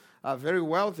couple, a very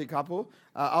wealthy couple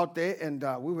out there, and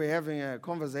we were having a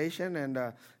conversation,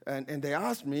 and they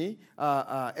asked me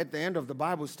at the end of the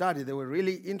Bible study, they were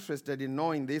really interested in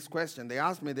knowing this question. They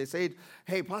asked me, they said,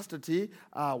 hey, Pastor T,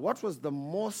 what was the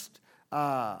most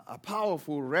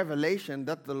powerful revelation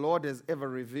that the Lord has ever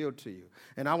revealed to you?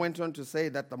 And I went on to say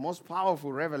that the most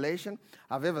powerful revelation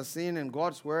I've ever seen in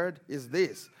God's Word is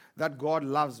this, that God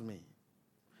loves me.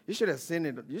 You should have seen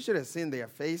it. You should have seen their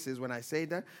faces when I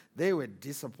said that. They were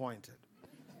disappointed.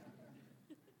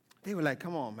 They were like,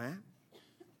 come on, man.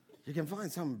 You can find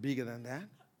something bigger than that.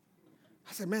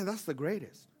 I said, man, that's the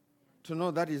greatest. To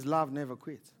know that his love never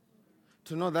quits.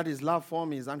 To know that his love for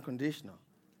me is unconditional.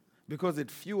 Because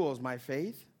it fuels my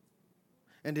faith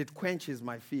and it quenches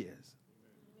my fears.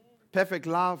 Perfect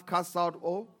love casts out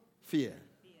all fear.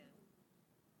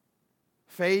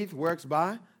 Faith works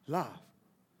by love.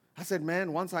 I said,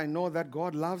 man, once I know that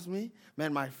God loves me,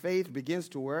 man, my faith begins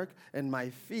to work and my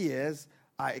fears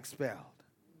are expelled.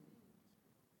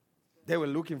 They were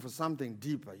looking for something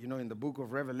deeper, in the book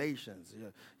of Revelations,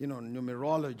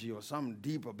 numerology or something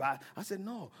deeper. But I said,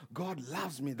 no, God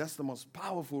loves me. That's the most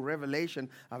powerful revelation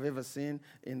I've ever seen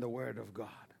in the Word of God.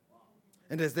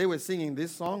 And as they were singing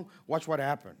this song, watch what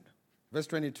happened. Verse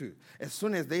 22, as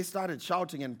soon as they started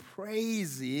shouting and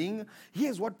praising,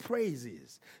 here's what praise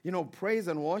is. Praise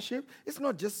and worship, it's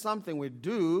not just something we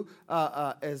do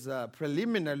as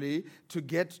preliminary to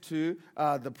get to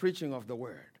the preaching of the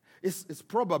word. It's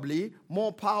probably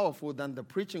more powerful than the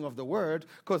preaching of the word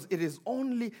because it is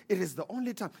the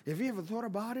only time. Have you ever thought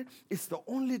about it? It's the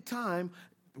only time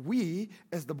we,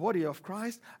 as the body of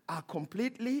Christ, are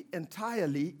completely,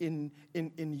 entirely in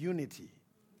unity.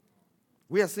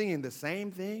 We are singing the same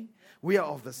thing. We are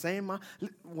of the same mind.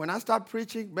 When I start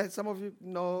preaching, some of you,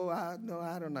 no, I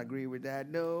don't agree with that.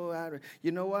 No, I don't.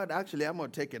 You know what? Actually, I'm going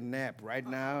to take a nap right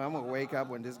now. I'm going to wake up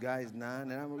when this guy is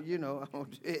done. And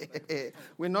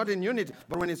we're not in unity.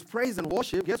 But when it's praise and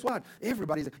worship, guess what?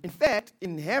 Everybody's. In fact,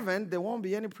 in heaven, there won't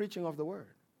be any preaching of the word.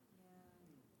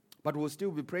 But we'll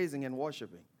still be praising and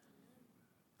worshiping.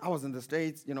 I was in the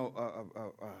States,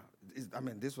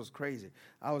 this was crazy.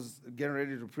 I was getting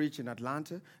ready to preach in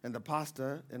Atlanta, and the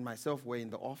pastor and myself were in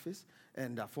the office.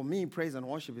 And for me, praise and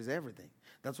worship is everything.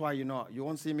 That's why, you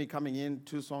won't see me coming in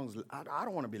 2 songs. I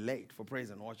don't want to be late for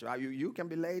praise and worship. You can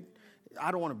be late.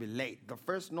 I don't want to be late. The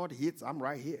first note hits, I'm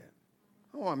right here.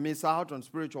 I don't want to miss out on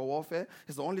spiritual warfare.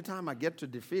 It's the only time I get to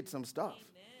defeat some stuff.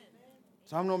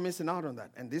 So I'm not missing out on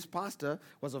that. And this pastor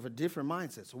was of a different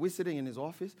mindset. So we're sitting in his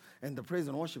office, and the praise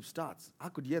and worship starts. I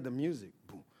could hear the music.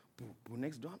 Boom, boom, boom.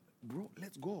 Next door, bro,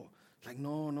 let's go. Like,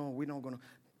 no, we're not going to.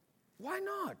 Why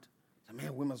not? So,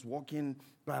 man, we must walk in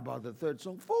by about the 3rd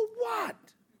song. For what?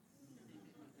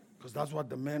 Because that's what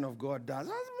the man of God does.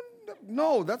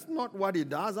 No, that's not what he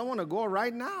does. I want to go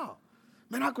right now.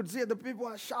 Man, I could see the people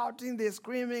are shouting, they're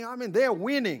screaming. They're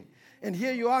winning. And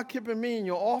here you are keeping me in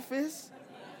your office.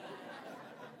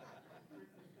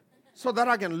 So that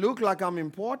I can look like I'm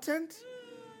important?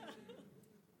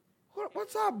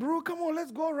 What's up, bro? Come on,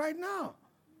 let's go right now.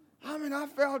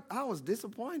 I was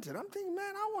disappointed. I'm thinking,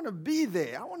 man, I want to be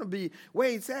there. I want to be where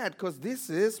it's at because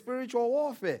this is spiritual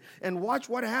warfare. And watch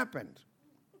what happened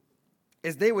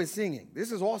as they were singing.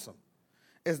 This is awesome.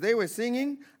 As they were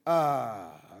singing,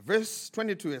 verse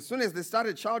 22, as soon as they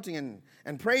started shouting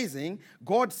and praising,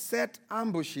 God set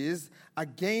ambushes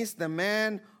against the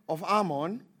men of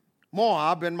Ammon,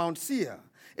 Moab, and Mount Seir.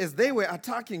 As they were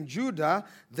attacking Judah,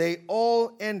 they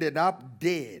all ended up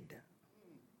dead.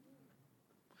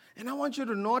 And I want you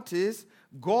to notice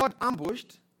God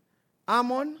ambushed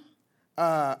Ammon,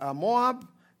 Moab,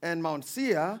 and Mount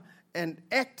Seir and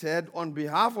acted on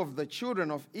behalf of the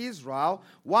children of Israel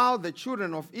while the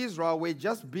children of Israel were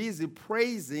just busy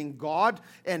praising God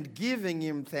and giving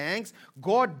him thanks.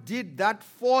 God did that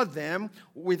for them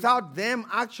without them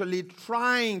actually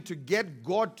trying to get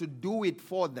God to do it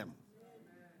for them.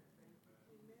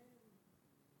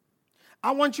 I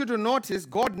want you to notice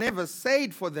God never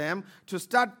said for them to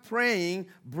start praying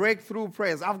breakthrough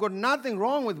prayers. I've got nothing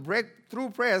wrong with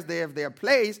breakthrough prayers. They have their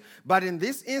place. But in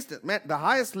this instant, man, the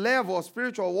highest level of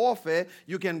spiritual warfare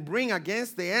you can bring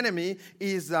against the enemy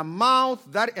is a mouth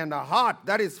and a heart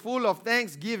that is full of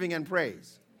thanksgiving and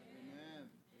praise.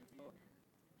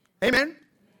 Amen.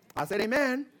 I said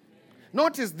amen.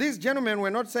 Notice these gentlemen were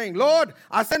not saying, Lord,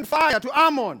 I send fire to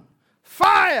Ammon.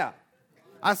 Fire.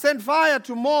 I send fire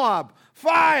to Moab.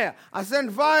 Fire. I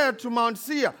send fire to Mount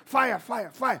Seir. Fire,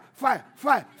 fire, fire, fire,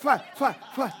 fire, fire, fire,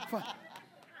 fire, fire.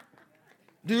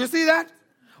 Do you see that?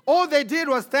 All they did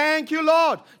was, thank you,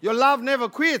 Lord. Your love never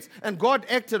quits. And God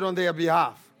acted on their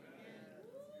behalf.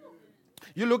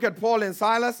 You look at Paul and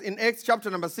Silas in Acts chapter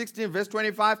number 16, verse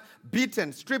 25,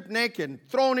 beaten, stripped naked,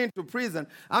 thrown into prison.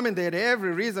 They had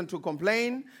every reason to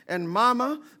complain and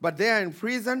murmur, but they are in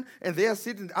prison and they are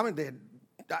sitting,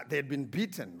 they had been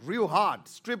beaten real hard,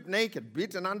 stripped naked,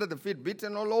 beaten under the feet,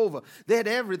 beaten all over. They had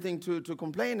everything to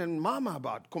complain and murmur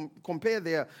about. Compare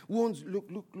their wounds.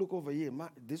 Look over here.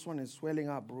 This one is swelling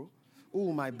up, bro.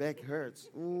 Ooh, my back hurts.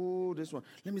 Ooh, this one.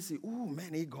 Let me see. Ooh,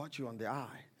 man, he got you on the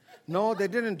eye. No, they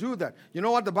didn't do that. You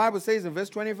know what the Bible says in verse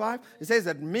 25? It says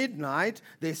at midnight,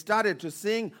 they started to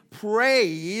sing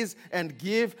praise and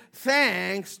give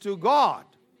thanks to God.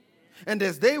 And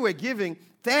as they were giving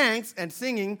thanks and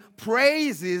singing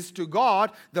praises to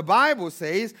God, the Bible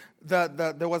says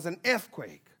that there was an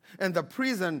earthquake and the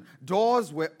prison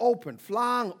doors were opened,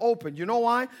 flung open. You know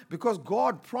why? Because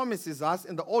God promises us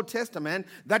in the Old Testament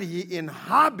that he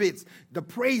inhabits the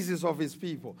praises of his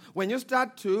people. When you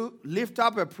start to lift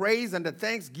up a praise and a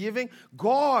thanksgiving,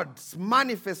 God's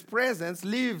manifest presence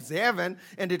leaves heaven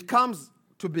and it comes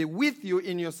to be with you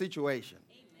in your situation.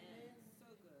 Amen.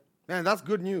 Man, that's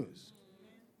good news.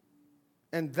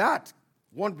 And that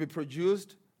won't be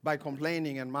produced by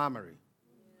complaining and murmuring.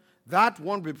 That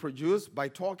won't be produced by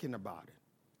talking about it.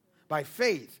 By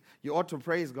faith, you ought to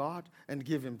praise God and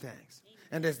give him thanks.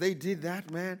 And as they did that,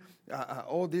 man,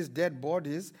 all these dead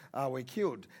bodies were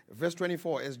killed. Verse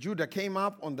 24, as Judah came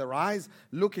up on the rise,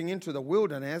 looking into the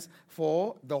wilderness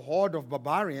for the horde of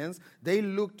barbarians, they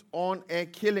looked on a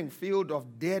killing field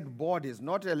of dead bodies,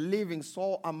 not a living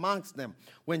soul amongst them.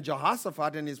 When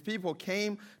Jehoshaphat and his people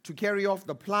came to carry off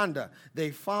the plunder,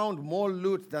 they found more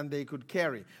loot than they could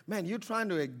carry. Man, you're trying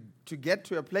to get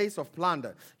to a place of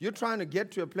plunder. You're trying to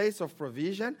get to a place of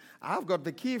provision. I've got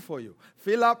the key for you.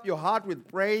 Fill up your heart with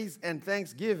with praise and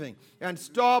thanksgiving. And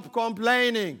stop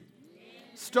complaining.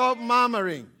 Stop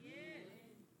murmuring.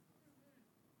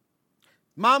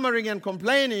 Murmuring and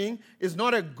complaining is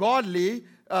not a godly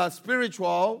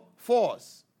spiritual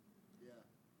force.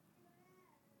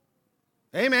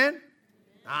 Amen.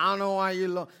 I don't know why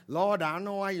you, Lord, I don't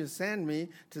know why you send me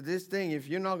to this thing if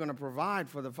you're not going to provide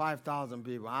for the 5,000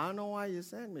 people. I don't know why you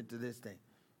send me to this thing.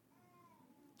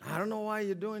 I don't know why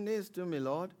you're doing this to me,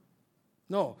 Lord.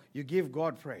 No, you give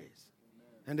God praise.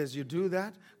 And as you do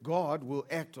that, God will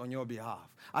act on your behalf.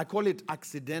 I call it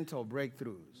accidental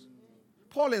breakthroughs.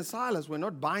 Paul and Silas were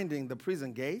not binding the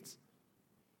prison gates.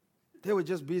 They were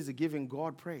just busy giving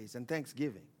God praise and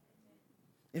thanksgiving.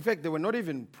 In fact, they were not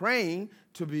even praying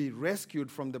to be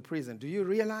rescued from the prison. Do you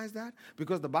realize that?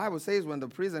 Because the Bible says when the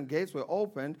prison gates were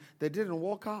opened, they didn't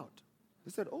walk out.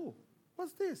 They said, oh,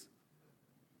 what's this?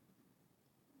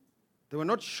 They were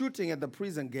not shooting at the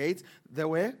prison gates. They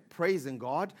were praising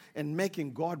God and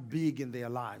making God big in their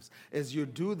lives. As you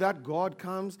do that, God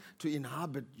comes to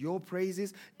inhabit your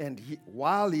praises. And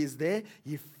while He's there,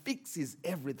 He fixes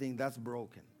everything that's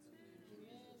broken.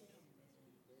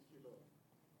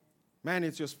 Man,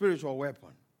 it's your spiritual weapon.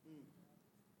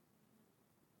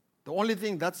 The only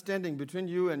thing that's standing between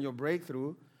you and your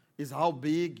breakthrough is how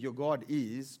big your God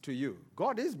is to you.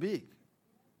 God is big.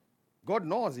 God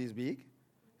knows He's big,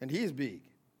 and He is big.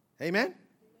 Amen?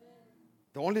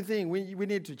 The only thing we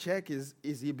need to check is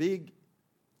He big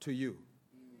to you?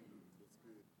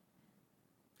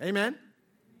 Amen?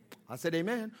 I said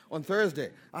amen. On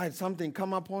Thursday, I had something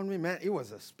come upon me. Man, it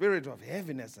was a spirit of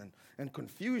heaviness and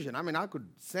confusion. I mean, I could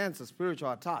sense a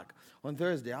spiritual attack. On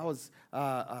Thursday, I was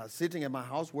sitting at my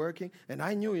house working, and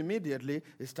I knew immediately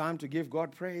it's time to give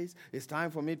God praise. It's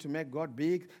time for me to make God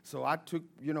big. So I took,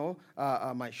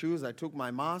 my shoes, I took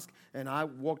my mask, and I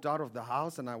walked out of the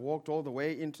house, and I walked all the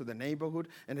way into the neighborhood.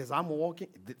 And as I'm walking,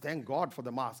 thank God for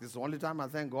the mask. It's the only time I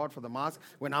thank God for the mask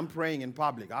when I'm praying in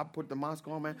public. I put the mask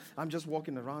on, man. I'm just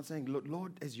walking around saying,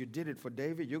 Lord, as you did it for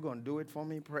David, you're going to do it for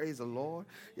me. Praise the Lord.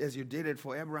 As you did it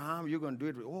for Abraham, you're going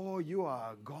to do it. Oh, you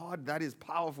are a God that is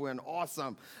powerful and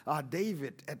awesome.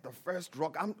 David at the first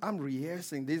rock. I'm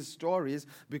rehearsing these stories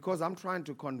because I'm trying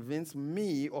to convince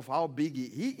me of how big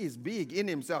he is big in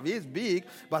himself. He is big,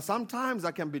 but sometimes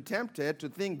I can be tempted to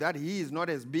think that he is not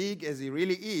as big as he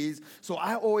really is. So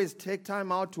I always take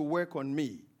time out to work on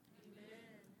me.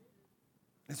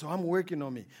 And so I'm working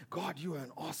on me. God, you are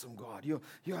an awesome God. You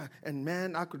are, and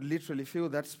man, I could literally feel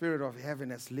that spirit of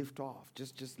heaviness lift off.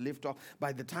 Just lift off.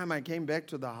 By the time I came back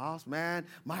to the house, man,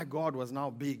 my God was now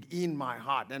big in my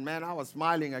heart. And man, I was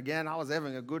smiling again. I was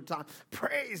having a good time.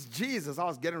 Praise Jesus. I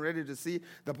was getting ready to see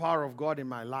the power of God in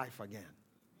my life again.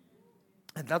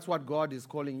 And that's what God is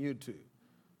calling you to.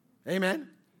 Amen?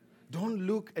 Don't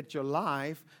look at your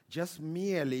life just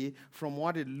merely from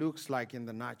what it looks like in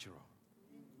the natural.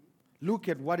 Look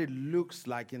at what it looks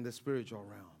like in the spiritual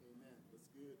realm. Amen. That's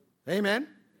good. Amen?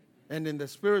 And in the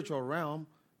spiritual realm,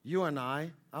 you and I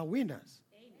are winners.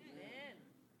 Amen.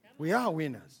 We are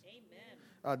winners.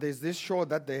 Amen. There's this show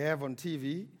that they have on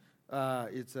TV.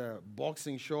 It's a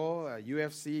boxing show, a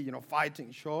UFC,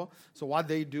 fighting show. So what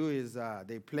they do is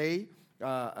they play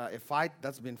a fight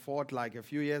that's been fought like a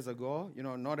few years ago,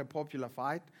 not a popular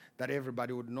fight that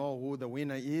everybody would know who the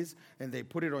winner is, and they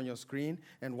put it on your screen.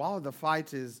 And while the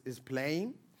fight is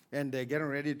playing and they're getting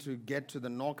ready to get to the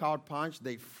knockout punch,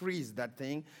 they freeze that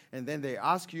thing, and then they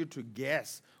ask you to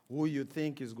guess who you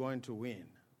think is going to win.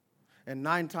 And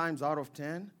 9 times out of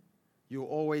 10, you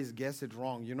always guess it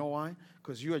wrong. You know why?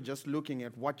 Because you are just looking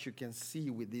at what you can see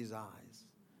with these eyes.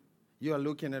 You are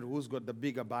looking at who's got the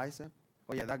bigger bicep.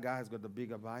 Oh, yeah, that guy's got the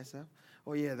bigger bicep.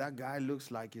 Oh, yeah, that guy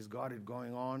looks like he's got it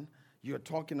going on. You're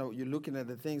looking at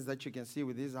the things that you can see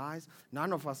with these eyes.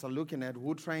 None of us are looking at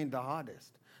who trained the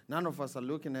hardest. None of us are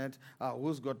looking at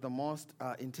who's got the most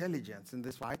intelligence in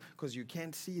this fight, because you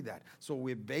can't see that. So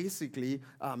we basically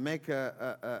make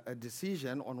a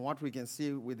decision on what we can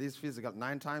see with this physical.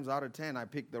 9 times out of 10, I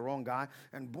pick the wrong guy,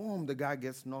 and boom, the guy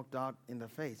gets knocked out in the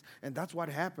face. And that's what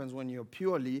happens when you're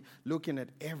purely looking at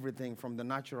everything from the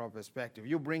natural perspective.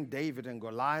 You bring David and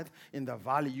Goliath in the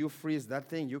valley, you freeze that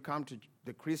thing, you come to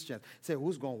the Christians, say,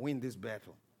 who's going to win this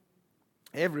battle?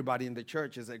 Everybody in the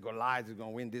church is saying, Goliath is going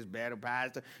to win this battle,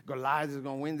 Pastor. Goliath is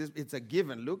going to win this. It's a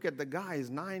given. Look at the guy. He's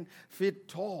 9 feet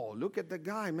tall. Look at the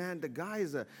guy, man. The guy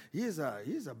he's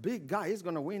a big guy. He's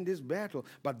going to win this battle.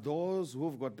 But those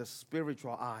who've got the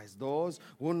spiritual eyes, those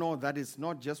who know that it's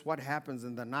not just what happens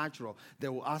in the natural, they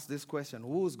will ask this question,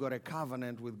 who's got a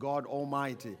covenant with God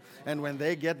Almighty? And when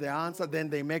they get the answer, then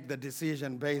they make the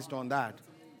decision based on that.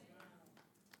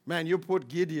 Man, you put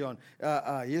Gideon,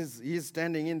 he's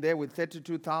standing in there with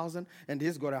 32,000, and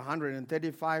he's got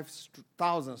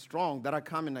 135,000 strong that are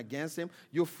coming against him.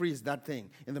 You freeze that thing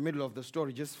in the middle of the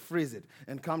story. Just freeze it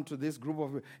and come to this group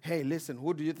of, hey, listen,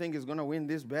 who do you think is going to win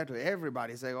this battle?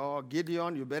 Everybody say, oh,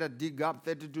 Gideon, you better dig up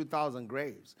 32,000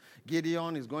 graves.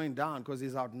 Gideon is going down because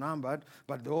he's outnumbered,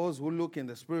 but those who look in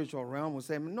the spiritual realm will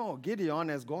say, no, Gideon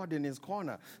has God in his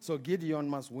corner, so Gideon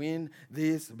must win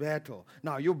this battle.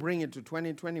 Now, you bring it to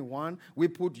 2021, we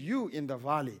put you in the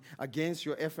valley against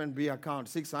your FNB account,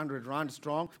 600 rand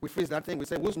strong. We freeze that thing. We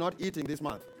say, who's not eating this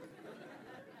month?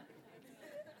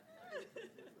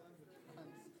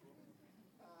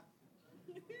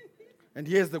 And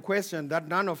here's the question that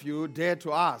none of you dare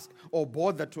to ask or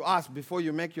bother to ask before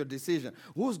you make your decision.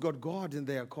 Who's got God in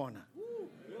their corner?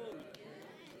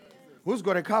 Who's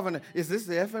got a covenant? Is this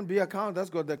the FNB account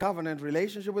that's got the covenant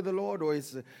relationship with the Lord, or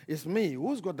is me?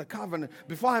 Who's got the covenant?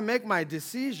 Before I make my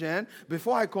decision,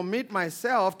 before I commit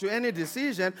myself to any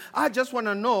decision, I just want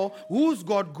to know who's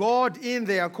got God in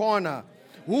their corner.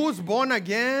 Who's born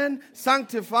again,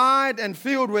 sanctified, and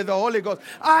filled with the Holy Ghost.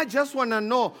 I just want to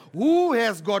know who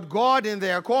has got God in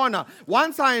their corner.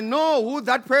 Once I know who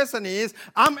that person is,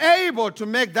 I'm able to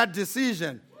make that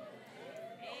decision.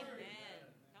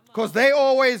 Because they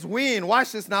always win.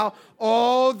 Watch this now.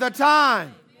 All the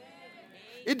time.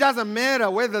 It doesn't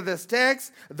matter whether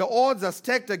the odds are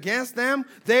stacked against them.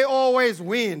 They always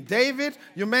win. David,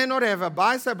 you may not have a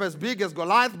bicep as big as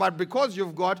Goliath, but because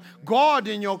you've got God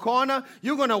in your corner,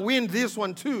 you're going to win this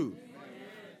one too.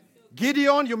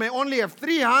 Gideon, you may only have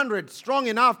 300 strong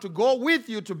enough to go with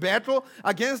you to battle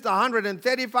against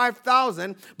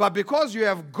 135,000, but because you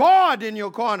have God in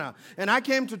your corner, and I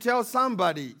came to tell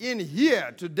somebody in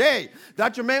here today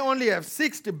that you may only have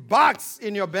 $60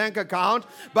 in your bank account,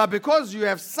 but because you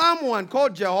have someone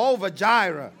called Jehovah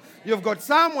Jireh, you've got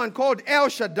someone called El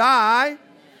Shaddai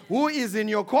who is in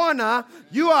your corner,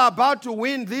 you are about to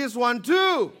win this one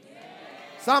too.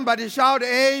 Somebody shout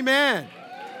amen.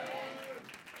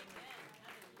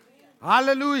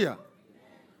 Hallelujah.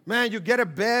 Man, you get a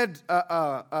bad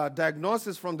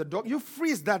diagnosis from the doctor. You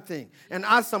freeze that thing and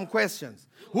ask some questions.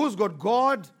 Who's got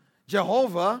God,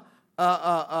 Jehovah,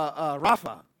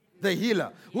 Rapha, the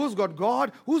healer? Who's got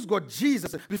God? Who's got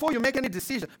Jesus? Before you make any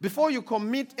decision, before you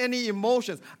commit any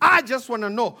emotions, I just want to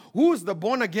know who's the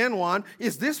born again one.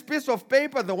 Is this piece of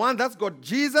paper the one that's got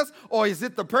Jesus, or is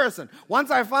it the person? Once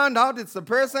I find out it's the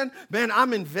person, man,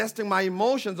 I'm investing my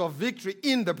emotions of victory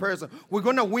in the person. We're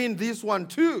going to win this one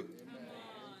too.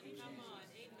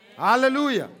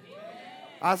 Hallelujah.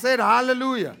 I said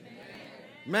hallelujah.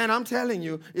 Man, I'm telling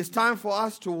you, it's time for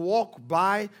us to walk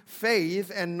by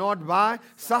faith and not by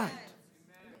sight.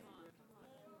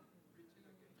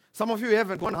 Some of you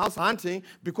haven't gone house hunting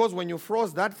because when you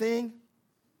froze that thing,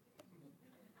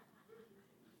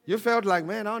 you felt like,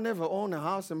 man, I'll never own a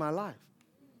house in my life.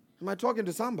 Am I talking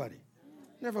to somebody?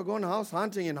 Never gone house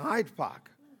hunting in Hyde Park.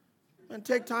 And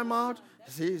take time out.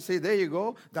 See, there you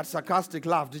go. That sarcastic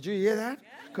laugh. Did you hear that?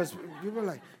 Because people are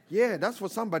like, yeah, that's for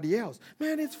somebody else.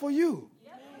 Man, it's for you.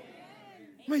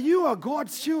 Man, you are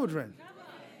God's children.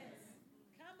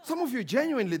 Some of you,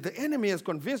 genuinely, the enemy has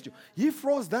convinced you. He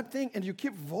froze that thing and you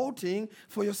keep voting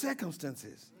for your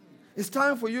circumstances. It's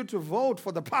time for you to vote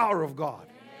for the power of God.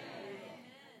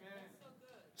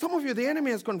 Some of you, the enemy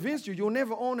has convinced you you'll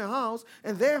never own a house,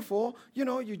 and therefore,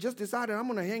 you just decided, I'm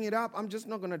going to hang it up. I'm just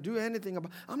not going to do anything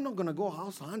about it. I'm not going to go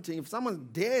house hunting. If someone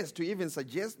dares to even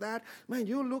suggest that, man,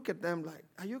 you look at them like,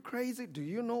 are you crazy? Do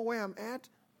you know where I'm at?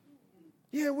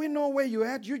 Yeah, we know where you're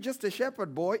at. You're just a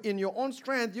shepherd boy. In your own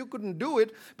strength, you couldn't do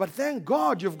it. But thank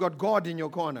God you've got God in your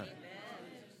corner.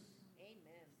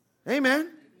 Amen.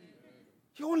 Amen.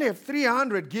 You only have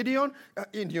 300, Gideon.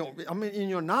 In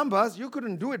your numbers, you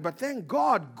couldn't do it. But thank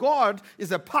God, God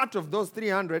is a part of those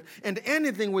 300. And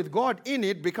anything with God in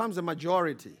it becomes a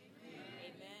majority.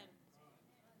 Amen.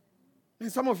 And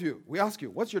some of you, we ask you,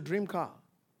 what's your dream car?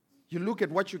 You look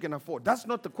at what you can afford. That's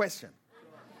not the question.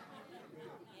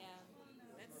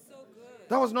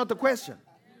 That was not the question.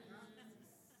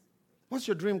 What's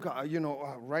your dream car?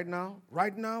 Right now,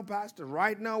 Pastor,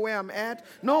 right now where I'm at.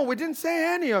 No, we didn't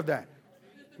say any of that.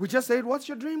 We just said, what's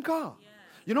your dream car? Yeah.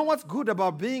 You know what's good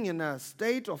about being in a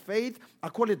state of faith? I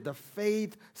call it the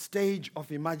faith stage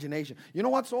of imagination. You know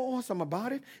what's so awesome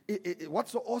about it?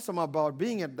 What's so awesome about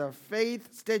being at the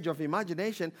faith stage of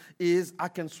imagination is I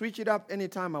can switch it up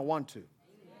anytime I want to.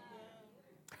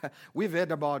 Yeah. We've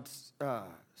had about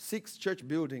 6 church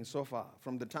buildings so far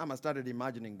from the time I started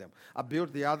imagining them. I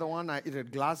built the other one. It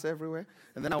had glass everywhere.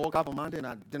 And then I woke up on Monday and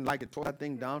I didn't like it. Tore that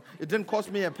thing down. It didn't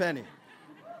cost me a penny.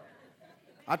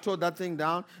 I tore that thing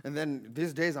down, and then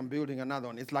these days I'm building another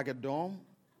one. It's like a dome.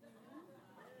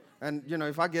 And,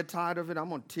 if I get tired of it, I'm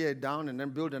going to tear it down and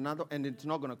then build another, and it's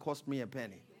not going to cost me a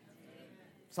penny.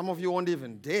 Some of you won't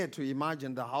even dare to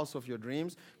imagine the house of your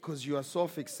dreams because you are so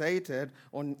fixated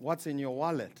on what's in your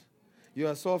wallet. You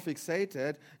are so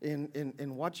fixated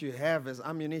in what you have as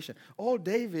ammunition. All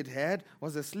David had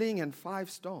was a sling and 5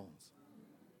 stones.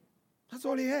 That's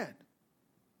all he had.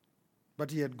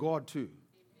 But he had God too.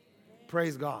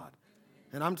 Praise God.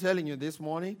 And I'm telling you this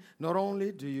morning, not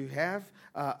only do you have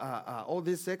all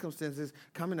these circumstances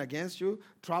coming against you,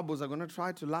 troubles are going to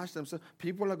try to lash themselves,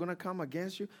 people are going to come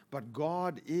against you, but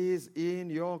God is in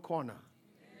your corner.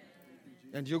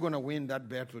 And you're going to win that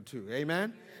battle too.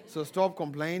 Amen? So stop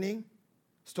complaining,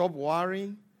 stop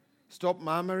worrying, stop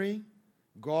murmuring.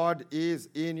 God is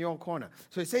in your corner.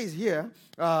 So it says here,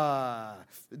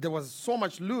 there was so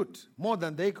much loot, more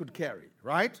than they could carry,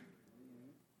 right?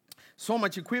 So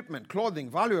much equipment, clothing,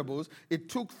 valuables. It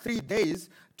took 3 days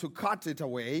to cut it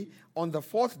away. On the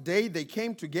 4th day, they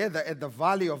came together at the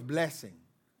Valley of Blessing,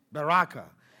 Barakah,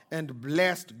 and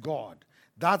blessed God.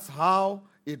 That's how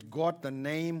it got the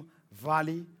name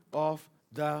Valley of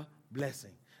the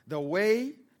Blessing. The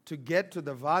way to get to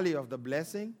the Valley of the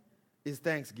Blessing is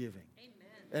thanksgiving.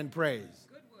 Amen. And praise.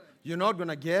 You're not going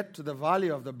to get to the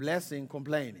Valley of the Blessing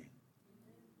complaining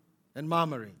and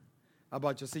murmuring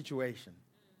about your situation.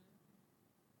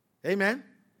 Amen?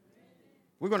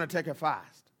 We're going to take a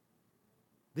fast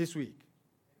this week.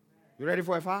 You ready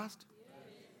for a fast?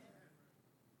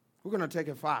 We're going to take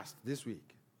a fast this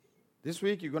week. This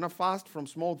week, you're going to fast from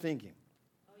small thinking.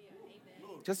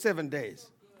 Just 7 days.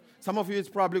 Some of you, it's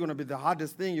probably going to be the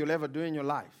hardest thing you'll ever do in your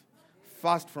life.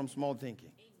 Fast from small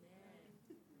thinking.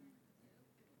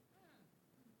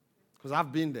 Because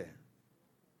I've been there.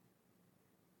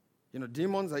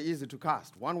 Demons are easy to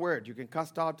cast. One word, you can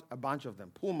cast out a bunch of them.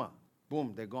 Puma,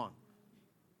 boom, they're gone.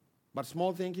 But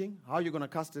small thinking, how are you going to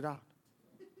cast it out?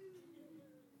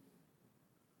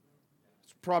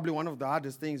 It's probably one of the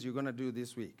hardest things you're going to do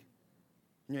this week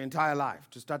in your entire life,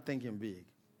 to start thinking big.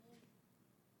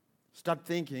 Start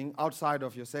thinking outside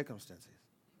of your circumstances.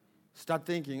 Start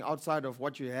thinking outside of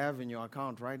what you have in your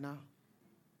account right now.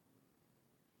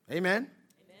 Amen? Amen.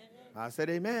 I said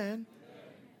amen.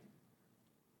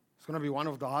 It's going to be one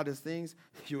of the hardest things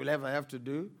you will ever have to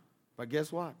do. But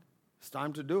guess what? It's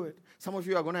time to do it. Some of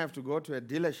you are going to have to go to a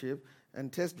dealership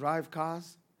and test drive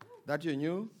cars that you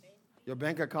knew your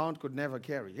bank account could never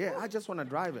carry. Yeah, I just want to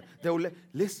drive it. They will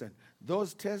listen,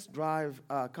 those test drive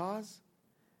cars,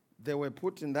 they were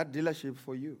put in that dealership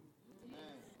for you.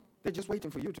 They're just waiting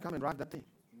for you to come and drive that thing.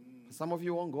 Some of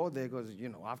you won't go there because,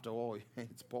 after all,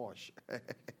 it's Porsche.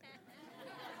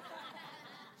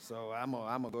 So I'm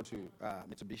going to go to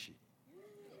Mitsubishi.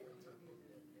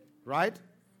 Right?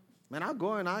 Man, I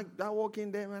go and I walk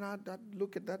in there, man, I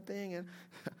look at that thing. And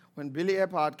when Billy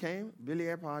Epphart came,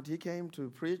 he came to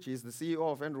preach. He's the CEO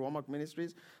of Andrew Wommack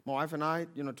Ministries. My wife and I,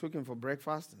 took him for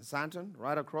breakfast in Santon,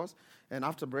 right across. And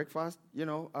after breakfast, he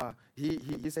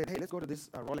said, hey, let's go to this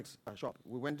Rolex shop.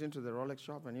 We went into the Rolex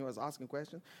shop, and he was asking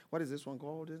questions. What is this one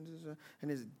called?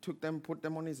 And he took them, put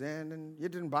them on his hand, and he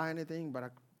didn't buy anything, but I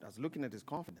was looking at his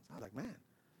confidence. I was like, man.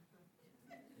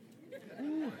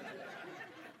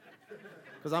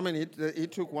 Because, he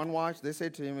took one watch. They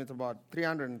said to him it's about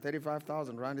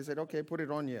 335,000 rand. He said, okay, put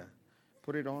it on here.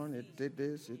 Put it on. It did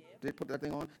this. They put that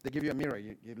thing on. They give you a mirror.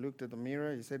 You looked at the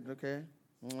mirror. You said, okay,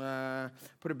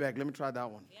 put it back. Let me try that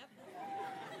one. Yep.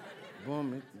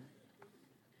 Boom.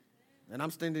 And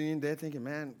I'm standing in there thinking,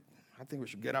 man, I think we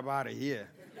should get up out of here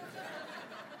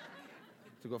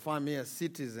to go find me a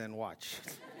Citizen watch.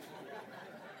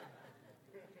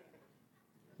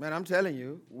 Man, I'm telling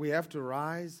you, we have to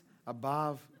rise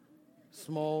above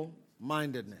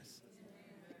small-mindedness.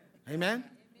 Amen?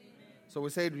 So we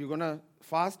said you're going to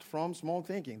fast from small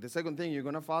thinking. The second thing you're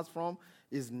going to fast from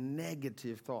is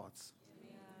negative thoughts.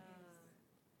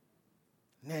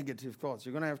 Negative thoughts.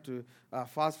 You're going to have to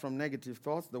fast from negative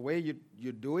thoughts. The way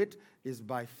you do it is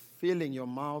by filling your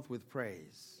mouth with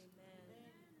praise.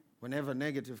 Whenever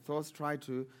negative thoughts try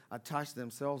to attach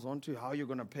themselves onto how you're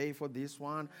going to pay for this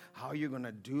one, how you're going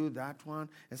to do that one.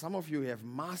 And some of you have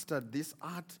mastered this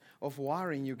art of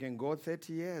worrying. You can go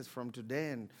 30 years from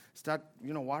today and start,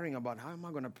 worrying about how am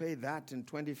I going to pay that in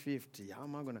 2050? How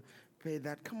am I going to pay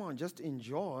that? Come on, just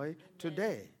enjoy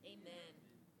today.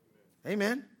 Amen.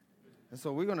 Amen. And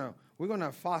so we're going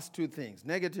to fast 2 things: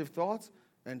 negative thoughts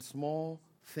and small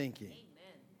thinking. Amen.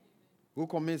 Who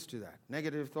commits to that?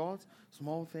 Negative thoughts,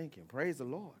 small thinking. Praise the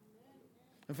Lord.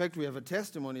 In fact, we have a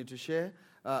testimony to share.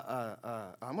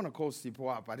 I'm going to call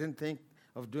Sipo up. I didn't think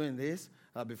of doing this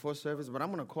before service, but I'm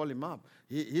going to call him up.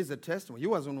 He's a testimony. He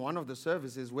was on one of the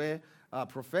services where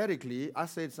prophetically I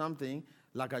said something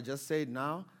like I just said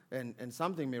now, and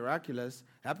something miraculous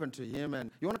happened to him.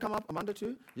 And you want to come up, Amanda,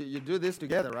 too? You do this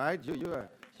together, right?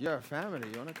 You're a family.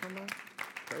 You want to come up?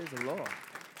 Praise the Lord.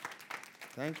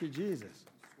 Thank you, Jesus.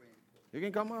 You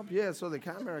can come up, yeah, so the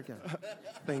camera can.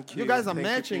 Thank you. You guys are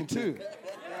matching, too.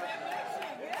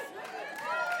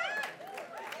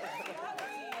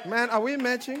 Man, are we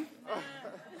matching? I'm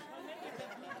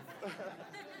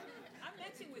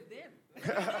matching with them.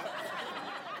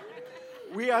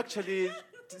 We actually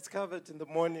discovered in the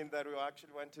morning that we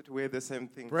actually wanted to wear the same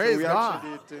thing. Praise so we God.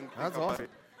 Actually didn't That's think about awesome.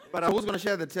 it. But who's going to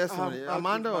share the testimony? I'll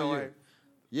Amanda give my or you? wife.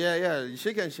 Yeah,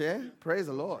 she can share. Praise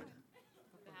the Lord.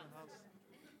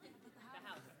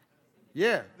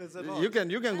 Yeah, There's a lot. you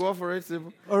can go for it.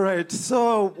 Sibu. All right.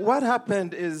 So what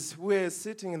happened is we're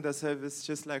sitting in the service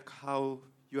just like how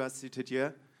you are seated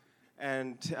here,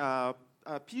 and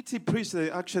PT preached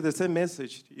actually the same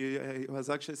message. He was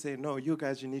actually saying, "No, you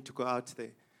guys, you need to go out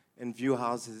there and view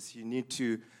houses. You need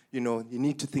to, you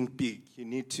need to think big. You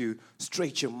need to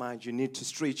stretch your mind. You need to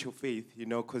stretch your faith,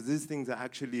 because these things are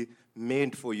actually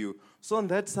made for you." So on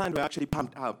that side, we're actually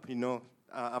pumped up,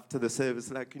 after the service,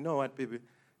 like, you know what, baby,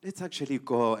 let's actually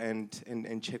go and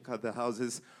check out the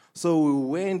houses. So we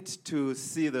went to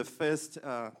see the first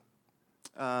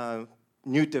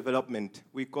new development.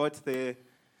 We got there,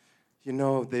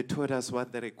 they told us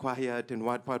what they required and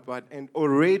what. And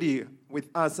already with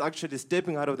us actually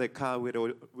stepping out of the car,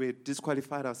 we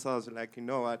disqualified ourselves, like, you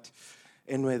know what,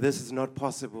 anyway, this is not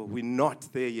possible. We're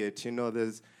not there yet.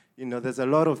 There's a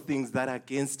lot of things that are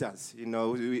against us.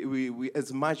 We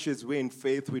as much as we're in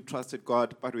faith, we trusted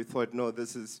God, but we thought, no,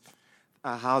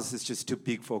 our house is just too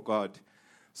big for God.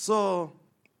 So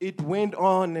it went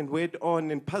on,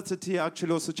 and Pastor T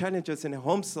actually also challenged us in a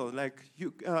home cell. Like,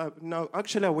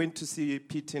 actually I went to see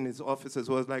Pete in his office as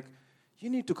well. Like,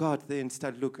 you need to go out there and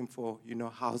start looking for,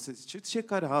 houses. Just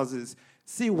check out houses,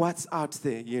 see what's out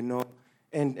there,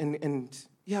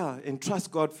 and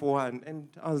trust God for one. And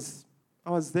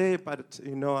I was there, but, I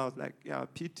was like, yeah,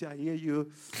 Pete, I hear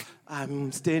you.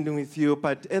 I'm standing with you.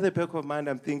 But at the back of my mind,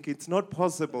 I'm thinking, it's not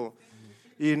possible.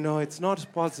 It's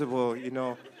not possible,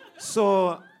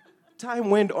 So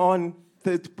time went on,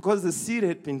 because the seed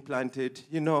had been planted,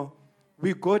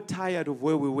 we got tired of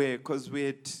where we were, because we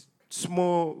had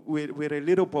we're a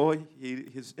little boy.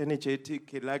 He's energetic,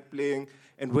 he liked playing.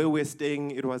 And where we're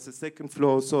staying, it was the second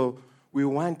floor, so we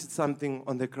wanted something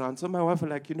on the ground. So my wife was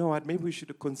like, you know what, maybe we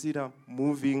should consider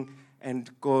moving and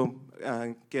go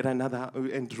get another,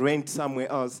 and rent somewhere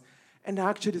else. And I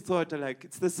actually thought, like,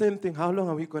 it's the same thing. How long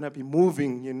are we going to be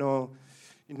moving,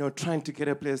 trying to get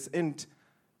a place? And,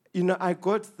 I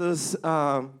got this,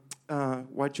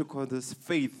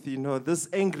 faith, this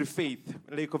angry faith,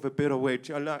 lack of a better word.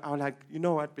 I was like, you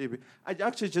know what, baby? I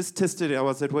actually just tested it. I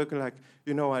was at work, like,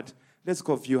 you know what, let's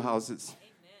go view houses.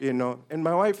 And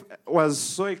my wife was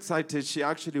so excited. She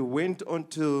actually went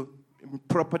onto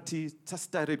property, just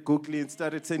started Googling,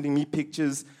 started sending me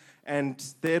pictures. And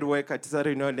there at work, I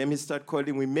decided, let me start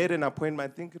calling. We made an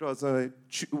appointment. I think it was a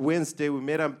Wednesday. We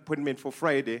made an appointment for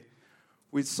Friday.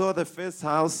 We saw the first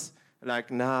house. Like,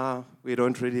 nah, we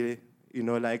don't really,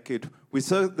 like it. We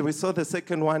saw the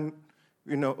second one.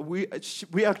 We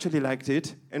actually liked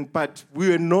it. But we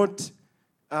were not.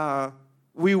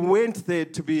 We went there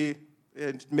to be.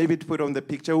 And maybe to put on the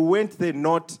picture, we went there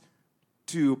not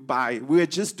to buy. We were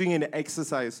just doing an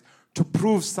exercise to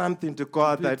prove something to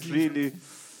God that really,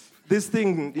 this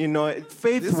thing,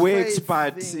 faith this works,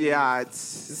 but yeah,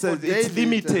 it's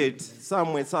limited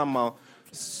somehow.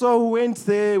 So we went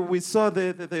there, we saw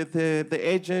the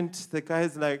agent, the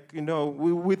guy's like,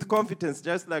 with confidence,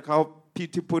 just like how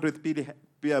Peter put with Billy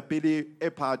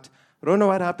Epart. I don't know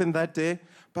what happened that day.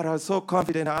 But I was so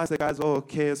confident. I asked the guys,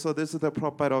 okay, so this is the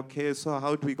property, okay, so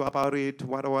how do we go about it,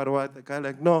 what? The guy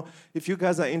like, no, if you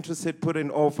guys are interested, put an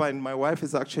offer. And my wife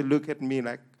is actually looking at me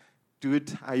like,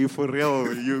 dude, are you for real?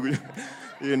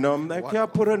 I'm like, what? Yeah,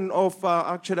 put an offer.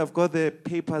 Actually, I've got the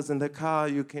papers in the car.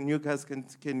 You guys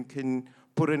can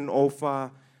put an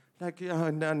offer. Like, yeah,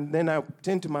 and then I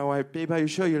turned to my wife, babe, are you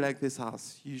sure you like this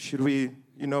house? Should we,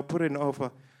 put an offer?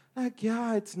 Like,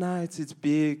 yeah, it's nice, it's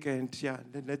big, and yeah,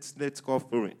 let's go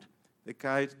for it. The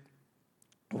guy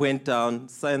went down,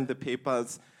 signed the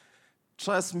papers.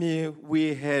 Trust me,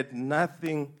 we had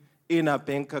nothing in our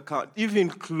bank account, even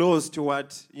close to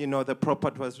what, the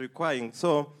property was requiring.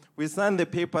 So we signed the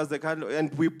papers,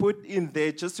 and we put in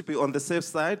there just to be on the safe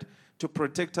side to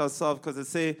protect ourselves, because they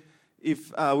say,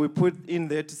 if we put in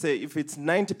there to say, if it's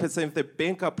 90%, if the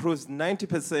bank approves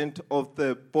 90% of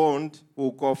the bond,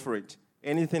 we'll go for it.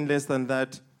 Anything less than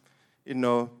that,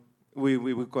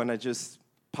 we're going to just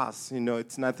pass.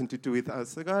 It's nothing to do with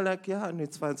us. Yeah, and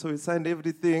it's fine. So we signed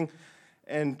everything,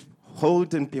 and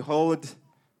hold and behold,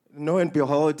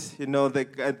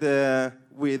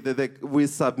 we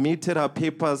submitted our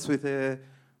papers with a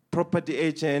property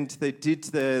agent. They did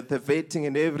the vetting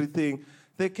and everything.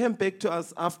 They came back to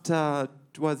us after,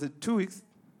 was it 2 weeks?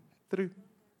 3?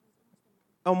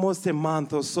 Almost a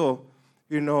month or so,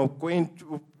 going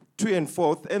to and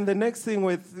forth. And the next thing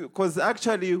because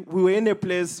actually we were in a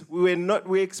place we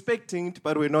were expecting it,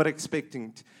 but we're not expecting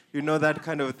it. That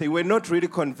kind of thing. We're not really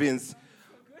convinced.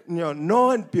 Lo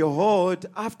and behold,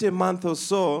 after a month or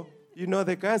so,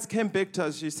 the guys came back to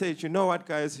us. She said, what,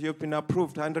 guys, you've been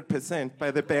approved 100%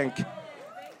 by the bank.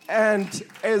 And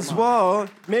as well,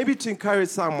 maybe to encourage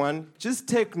someone, just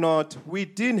take note,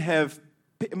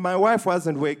 my wife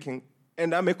wasn't working,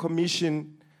 and I'm a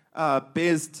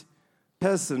commission-based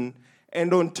person.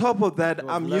 And on top of that,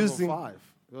 I'm using... It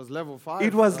was level 5.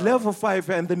 It was level 5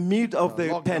 and the mid of the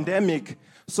lockdown. Pandemic.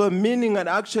 So meaning that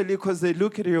actually, because they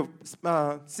look at your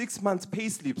 6 months pay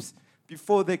slips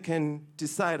before they can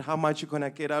decide how much you're going to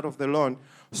get out of the loan.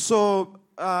 So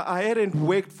I hadn't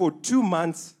worked for 2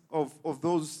 months of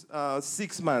those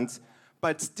 6 months,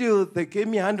 but still they gave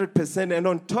me 100%. And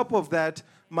on top of that,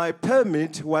 my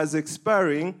permit was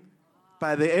expiring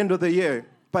by the end of the year.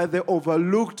 But they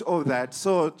overlooked all that.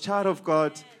 So, child of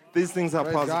God, these things are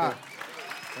possible. God.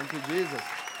 Thank you, Jesus.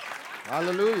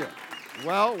 Hallelujah.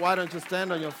 Well, why don't you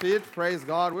stand on your feet? Praise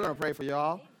God. We're going to pray for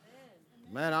y'all.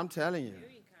 Man, I'm telling you.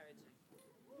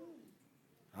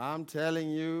 I'm telling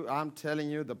you,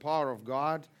 the power of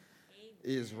God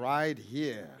is right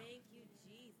here.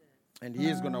 And He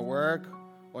is going to work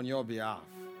on your behalf.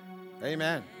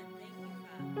 Amen.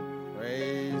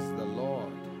 Praise the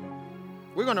Lord.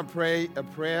 We're going to pray a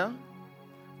prayer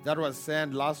that was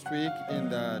sent last week in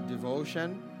the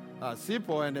devotion.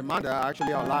 Sipo and Amanda are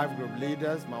actually our life group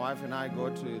leaders. My wife and I go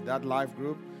to that life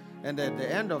group. And at the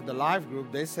end of the life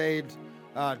group, they said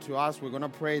to us, we're going to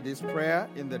pray this prayer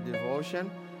in the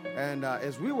devotion. And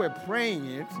as we were praying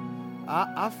it,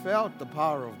 I felt the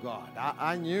power of God.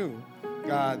 I knew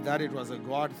that it was a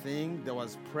God thing. There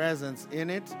was presence in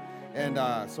it. And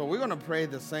so we're going to pray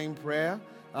the same prayer.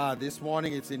 This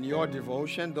morning, it's in your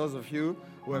devotion. Those of you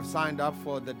who have signed up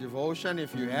for the devotion,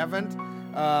 if you haven't,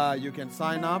 you can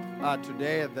sign up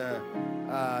today at the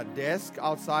desk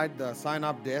outside, the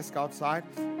sign-up desk outside.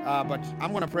 But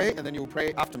I'm going to pray, and then you'll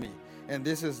pray after me. And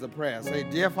this is the prayer. Say,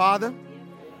 Dear Father,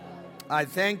 I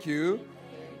thank you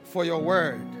for your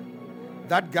word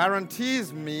that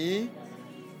guarantees me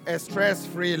a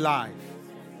stress-free life.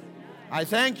 I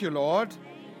thank you, Lord,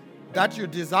 that you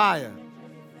desire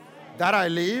that I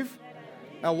live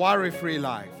a worry-free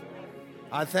life.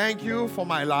 I thank you for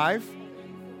my life.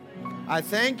 I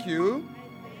thank you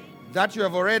that you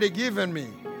have already given me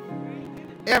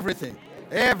everything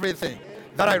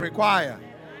that I require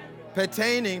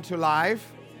pertaining to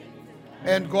life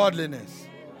and godliness.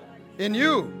 In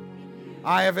you,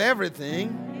 I have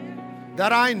everything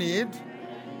that I need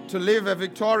to live a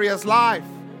victorious life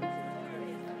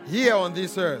here on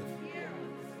this earth.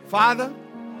 Father,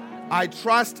 I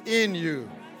trust in you.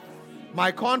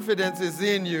 My confidence is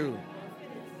in you.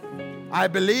 I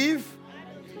believe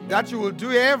that you will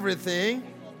do everything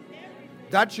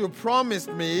that you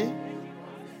promised me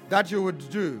that you would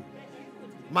do.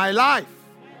 My life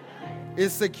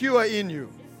is secure in you.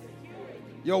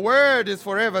 Your word is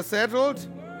forever settled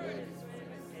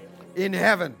in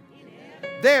heaven.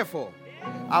 Therefore,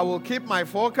 I will keep my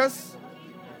focus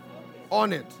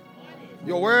on it.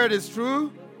 Your word is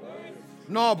true,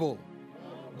 noble,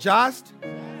 just,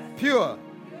 pure,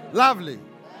 lovely,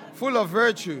 full of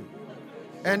virtue,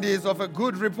 and is of a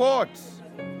good report.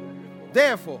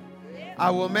 Therefore,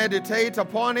 I will meditate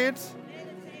upon it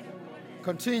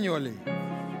continually.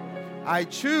 I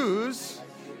choose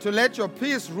to let your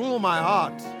peace rule my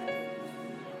heart.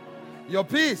 Your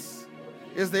peace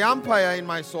is the umpire in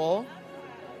my soul.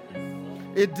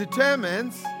 It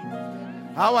determines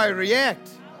how I react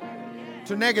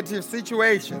to negative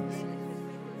situations.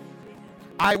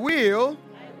 I will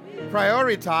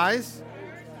prioritize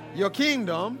your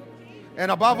kingdom, and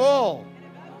above all,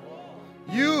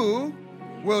 you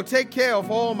will take care of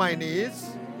all my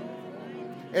needs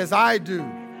as I do.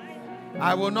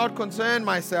 I will not concern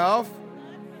myself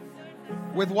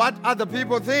with what other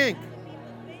people think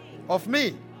of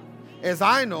me, as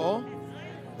I know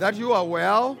that you are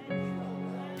well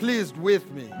pleased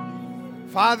with me.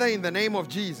 Father, in the name of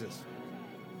Jesus.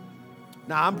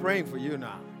 Now I'm praying for you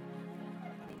now.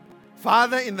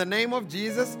 Father, in the name of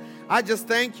Jesus, I just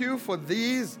thank you for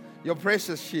these your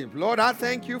precious sheep. Lord, I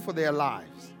thank you for their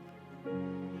lives.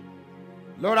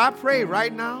 Lord, I pray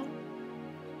right now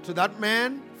to that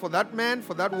man, for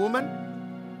that woman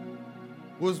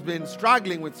who's been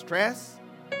struggling with stress,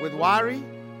 with worry,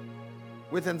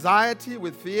 with anxiety,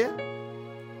 with fear.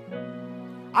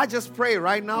 I just pray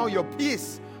right now your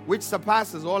peace, which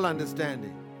surpasses all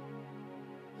understanding.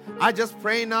 I just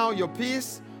pray now your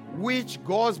peace, which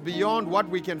goes beyond what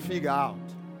we can figure out.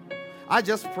 I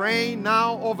just pray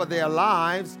now over their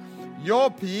lives your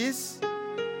peace,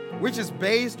 which is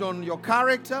based on your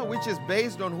character, which is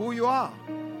based on who you are.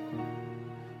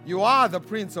 You are the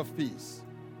Prince of Peace.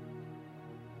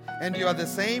 And you are the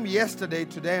same yesterday,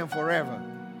 today, and forever.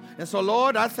 And so,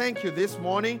 Lord, I thank you this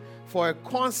morning for a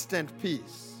constant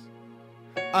peace,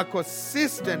 a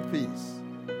consistent peace.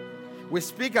 We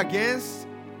speak against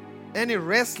any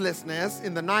restlessness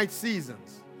in the night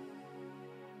seasons.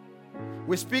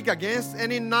 We speak against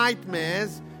any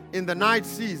nightmares in the night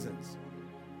seasons.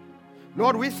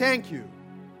 Lord, we thank you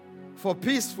for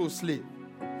peaceful sleep.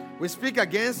 We speak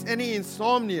against any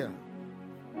insomnia,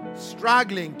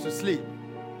 struggling to sleep.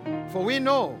 For we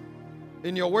know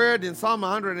in your word in Psalm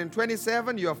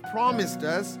 127, you have promised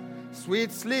us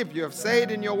sweet sleep. You have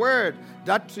said in your word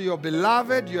that to your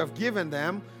beloved you have given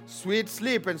them sweet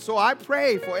sleep. And so I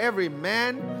pray for every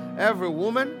man, every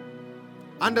woman,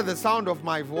 under the sound of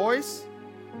my voice,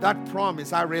 that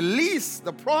promise. I release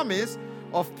the promise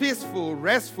of peaceful,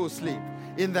 restful sleep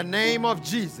in the name of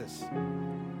Jesus.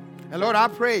 And Lord, I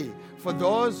pray for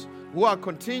those who are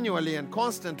continually and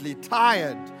constantly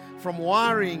tired from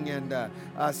worrying and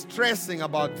stressing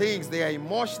about things. They are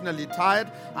emotionally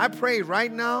tired. I pray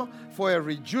right now for a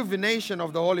rejuvenation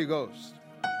of the Holy Ghost.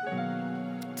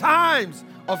 Times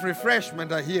of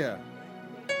refreshment are here.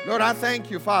 Lord, I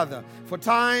thank you, Father, for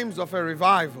times of a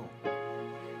revival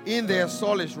in their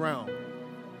soulish realm.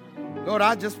 Lord,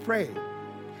 I just pray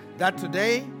that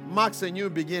today marks a new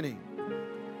beginning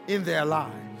in their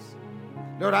lives.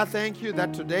 Lord, I thank you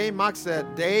that today marks a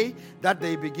day that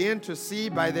they begin to see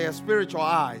by their spiritual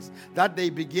eyes, that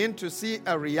they begin to see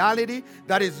a reality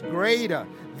that is greater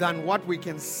than what we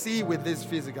can see with these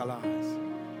physical eyes.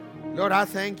 Lord, I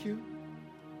thank you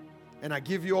and I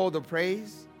give you all the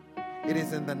praise. It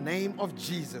is in the name of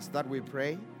Jesus that we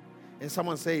pray. And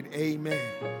someone said amen.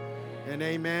 And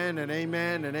amen and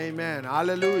amen and amen.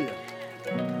 Hallelujah.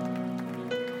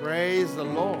 Praise the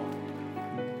Lord.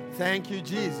 Thank you,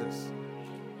 Jesus.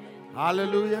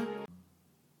 Hallelujah.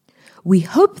 We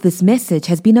hope this message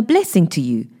has been a blessing to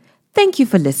you. Thank you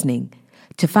for listening.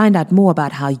 To find out more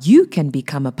about how you can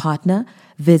become a partner,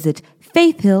 visit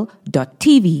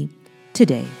faithhill.tv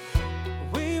today.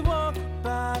 We walk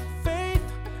by faith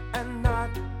and not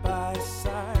by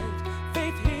sight.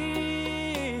 Faith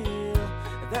Hill,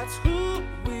 that's who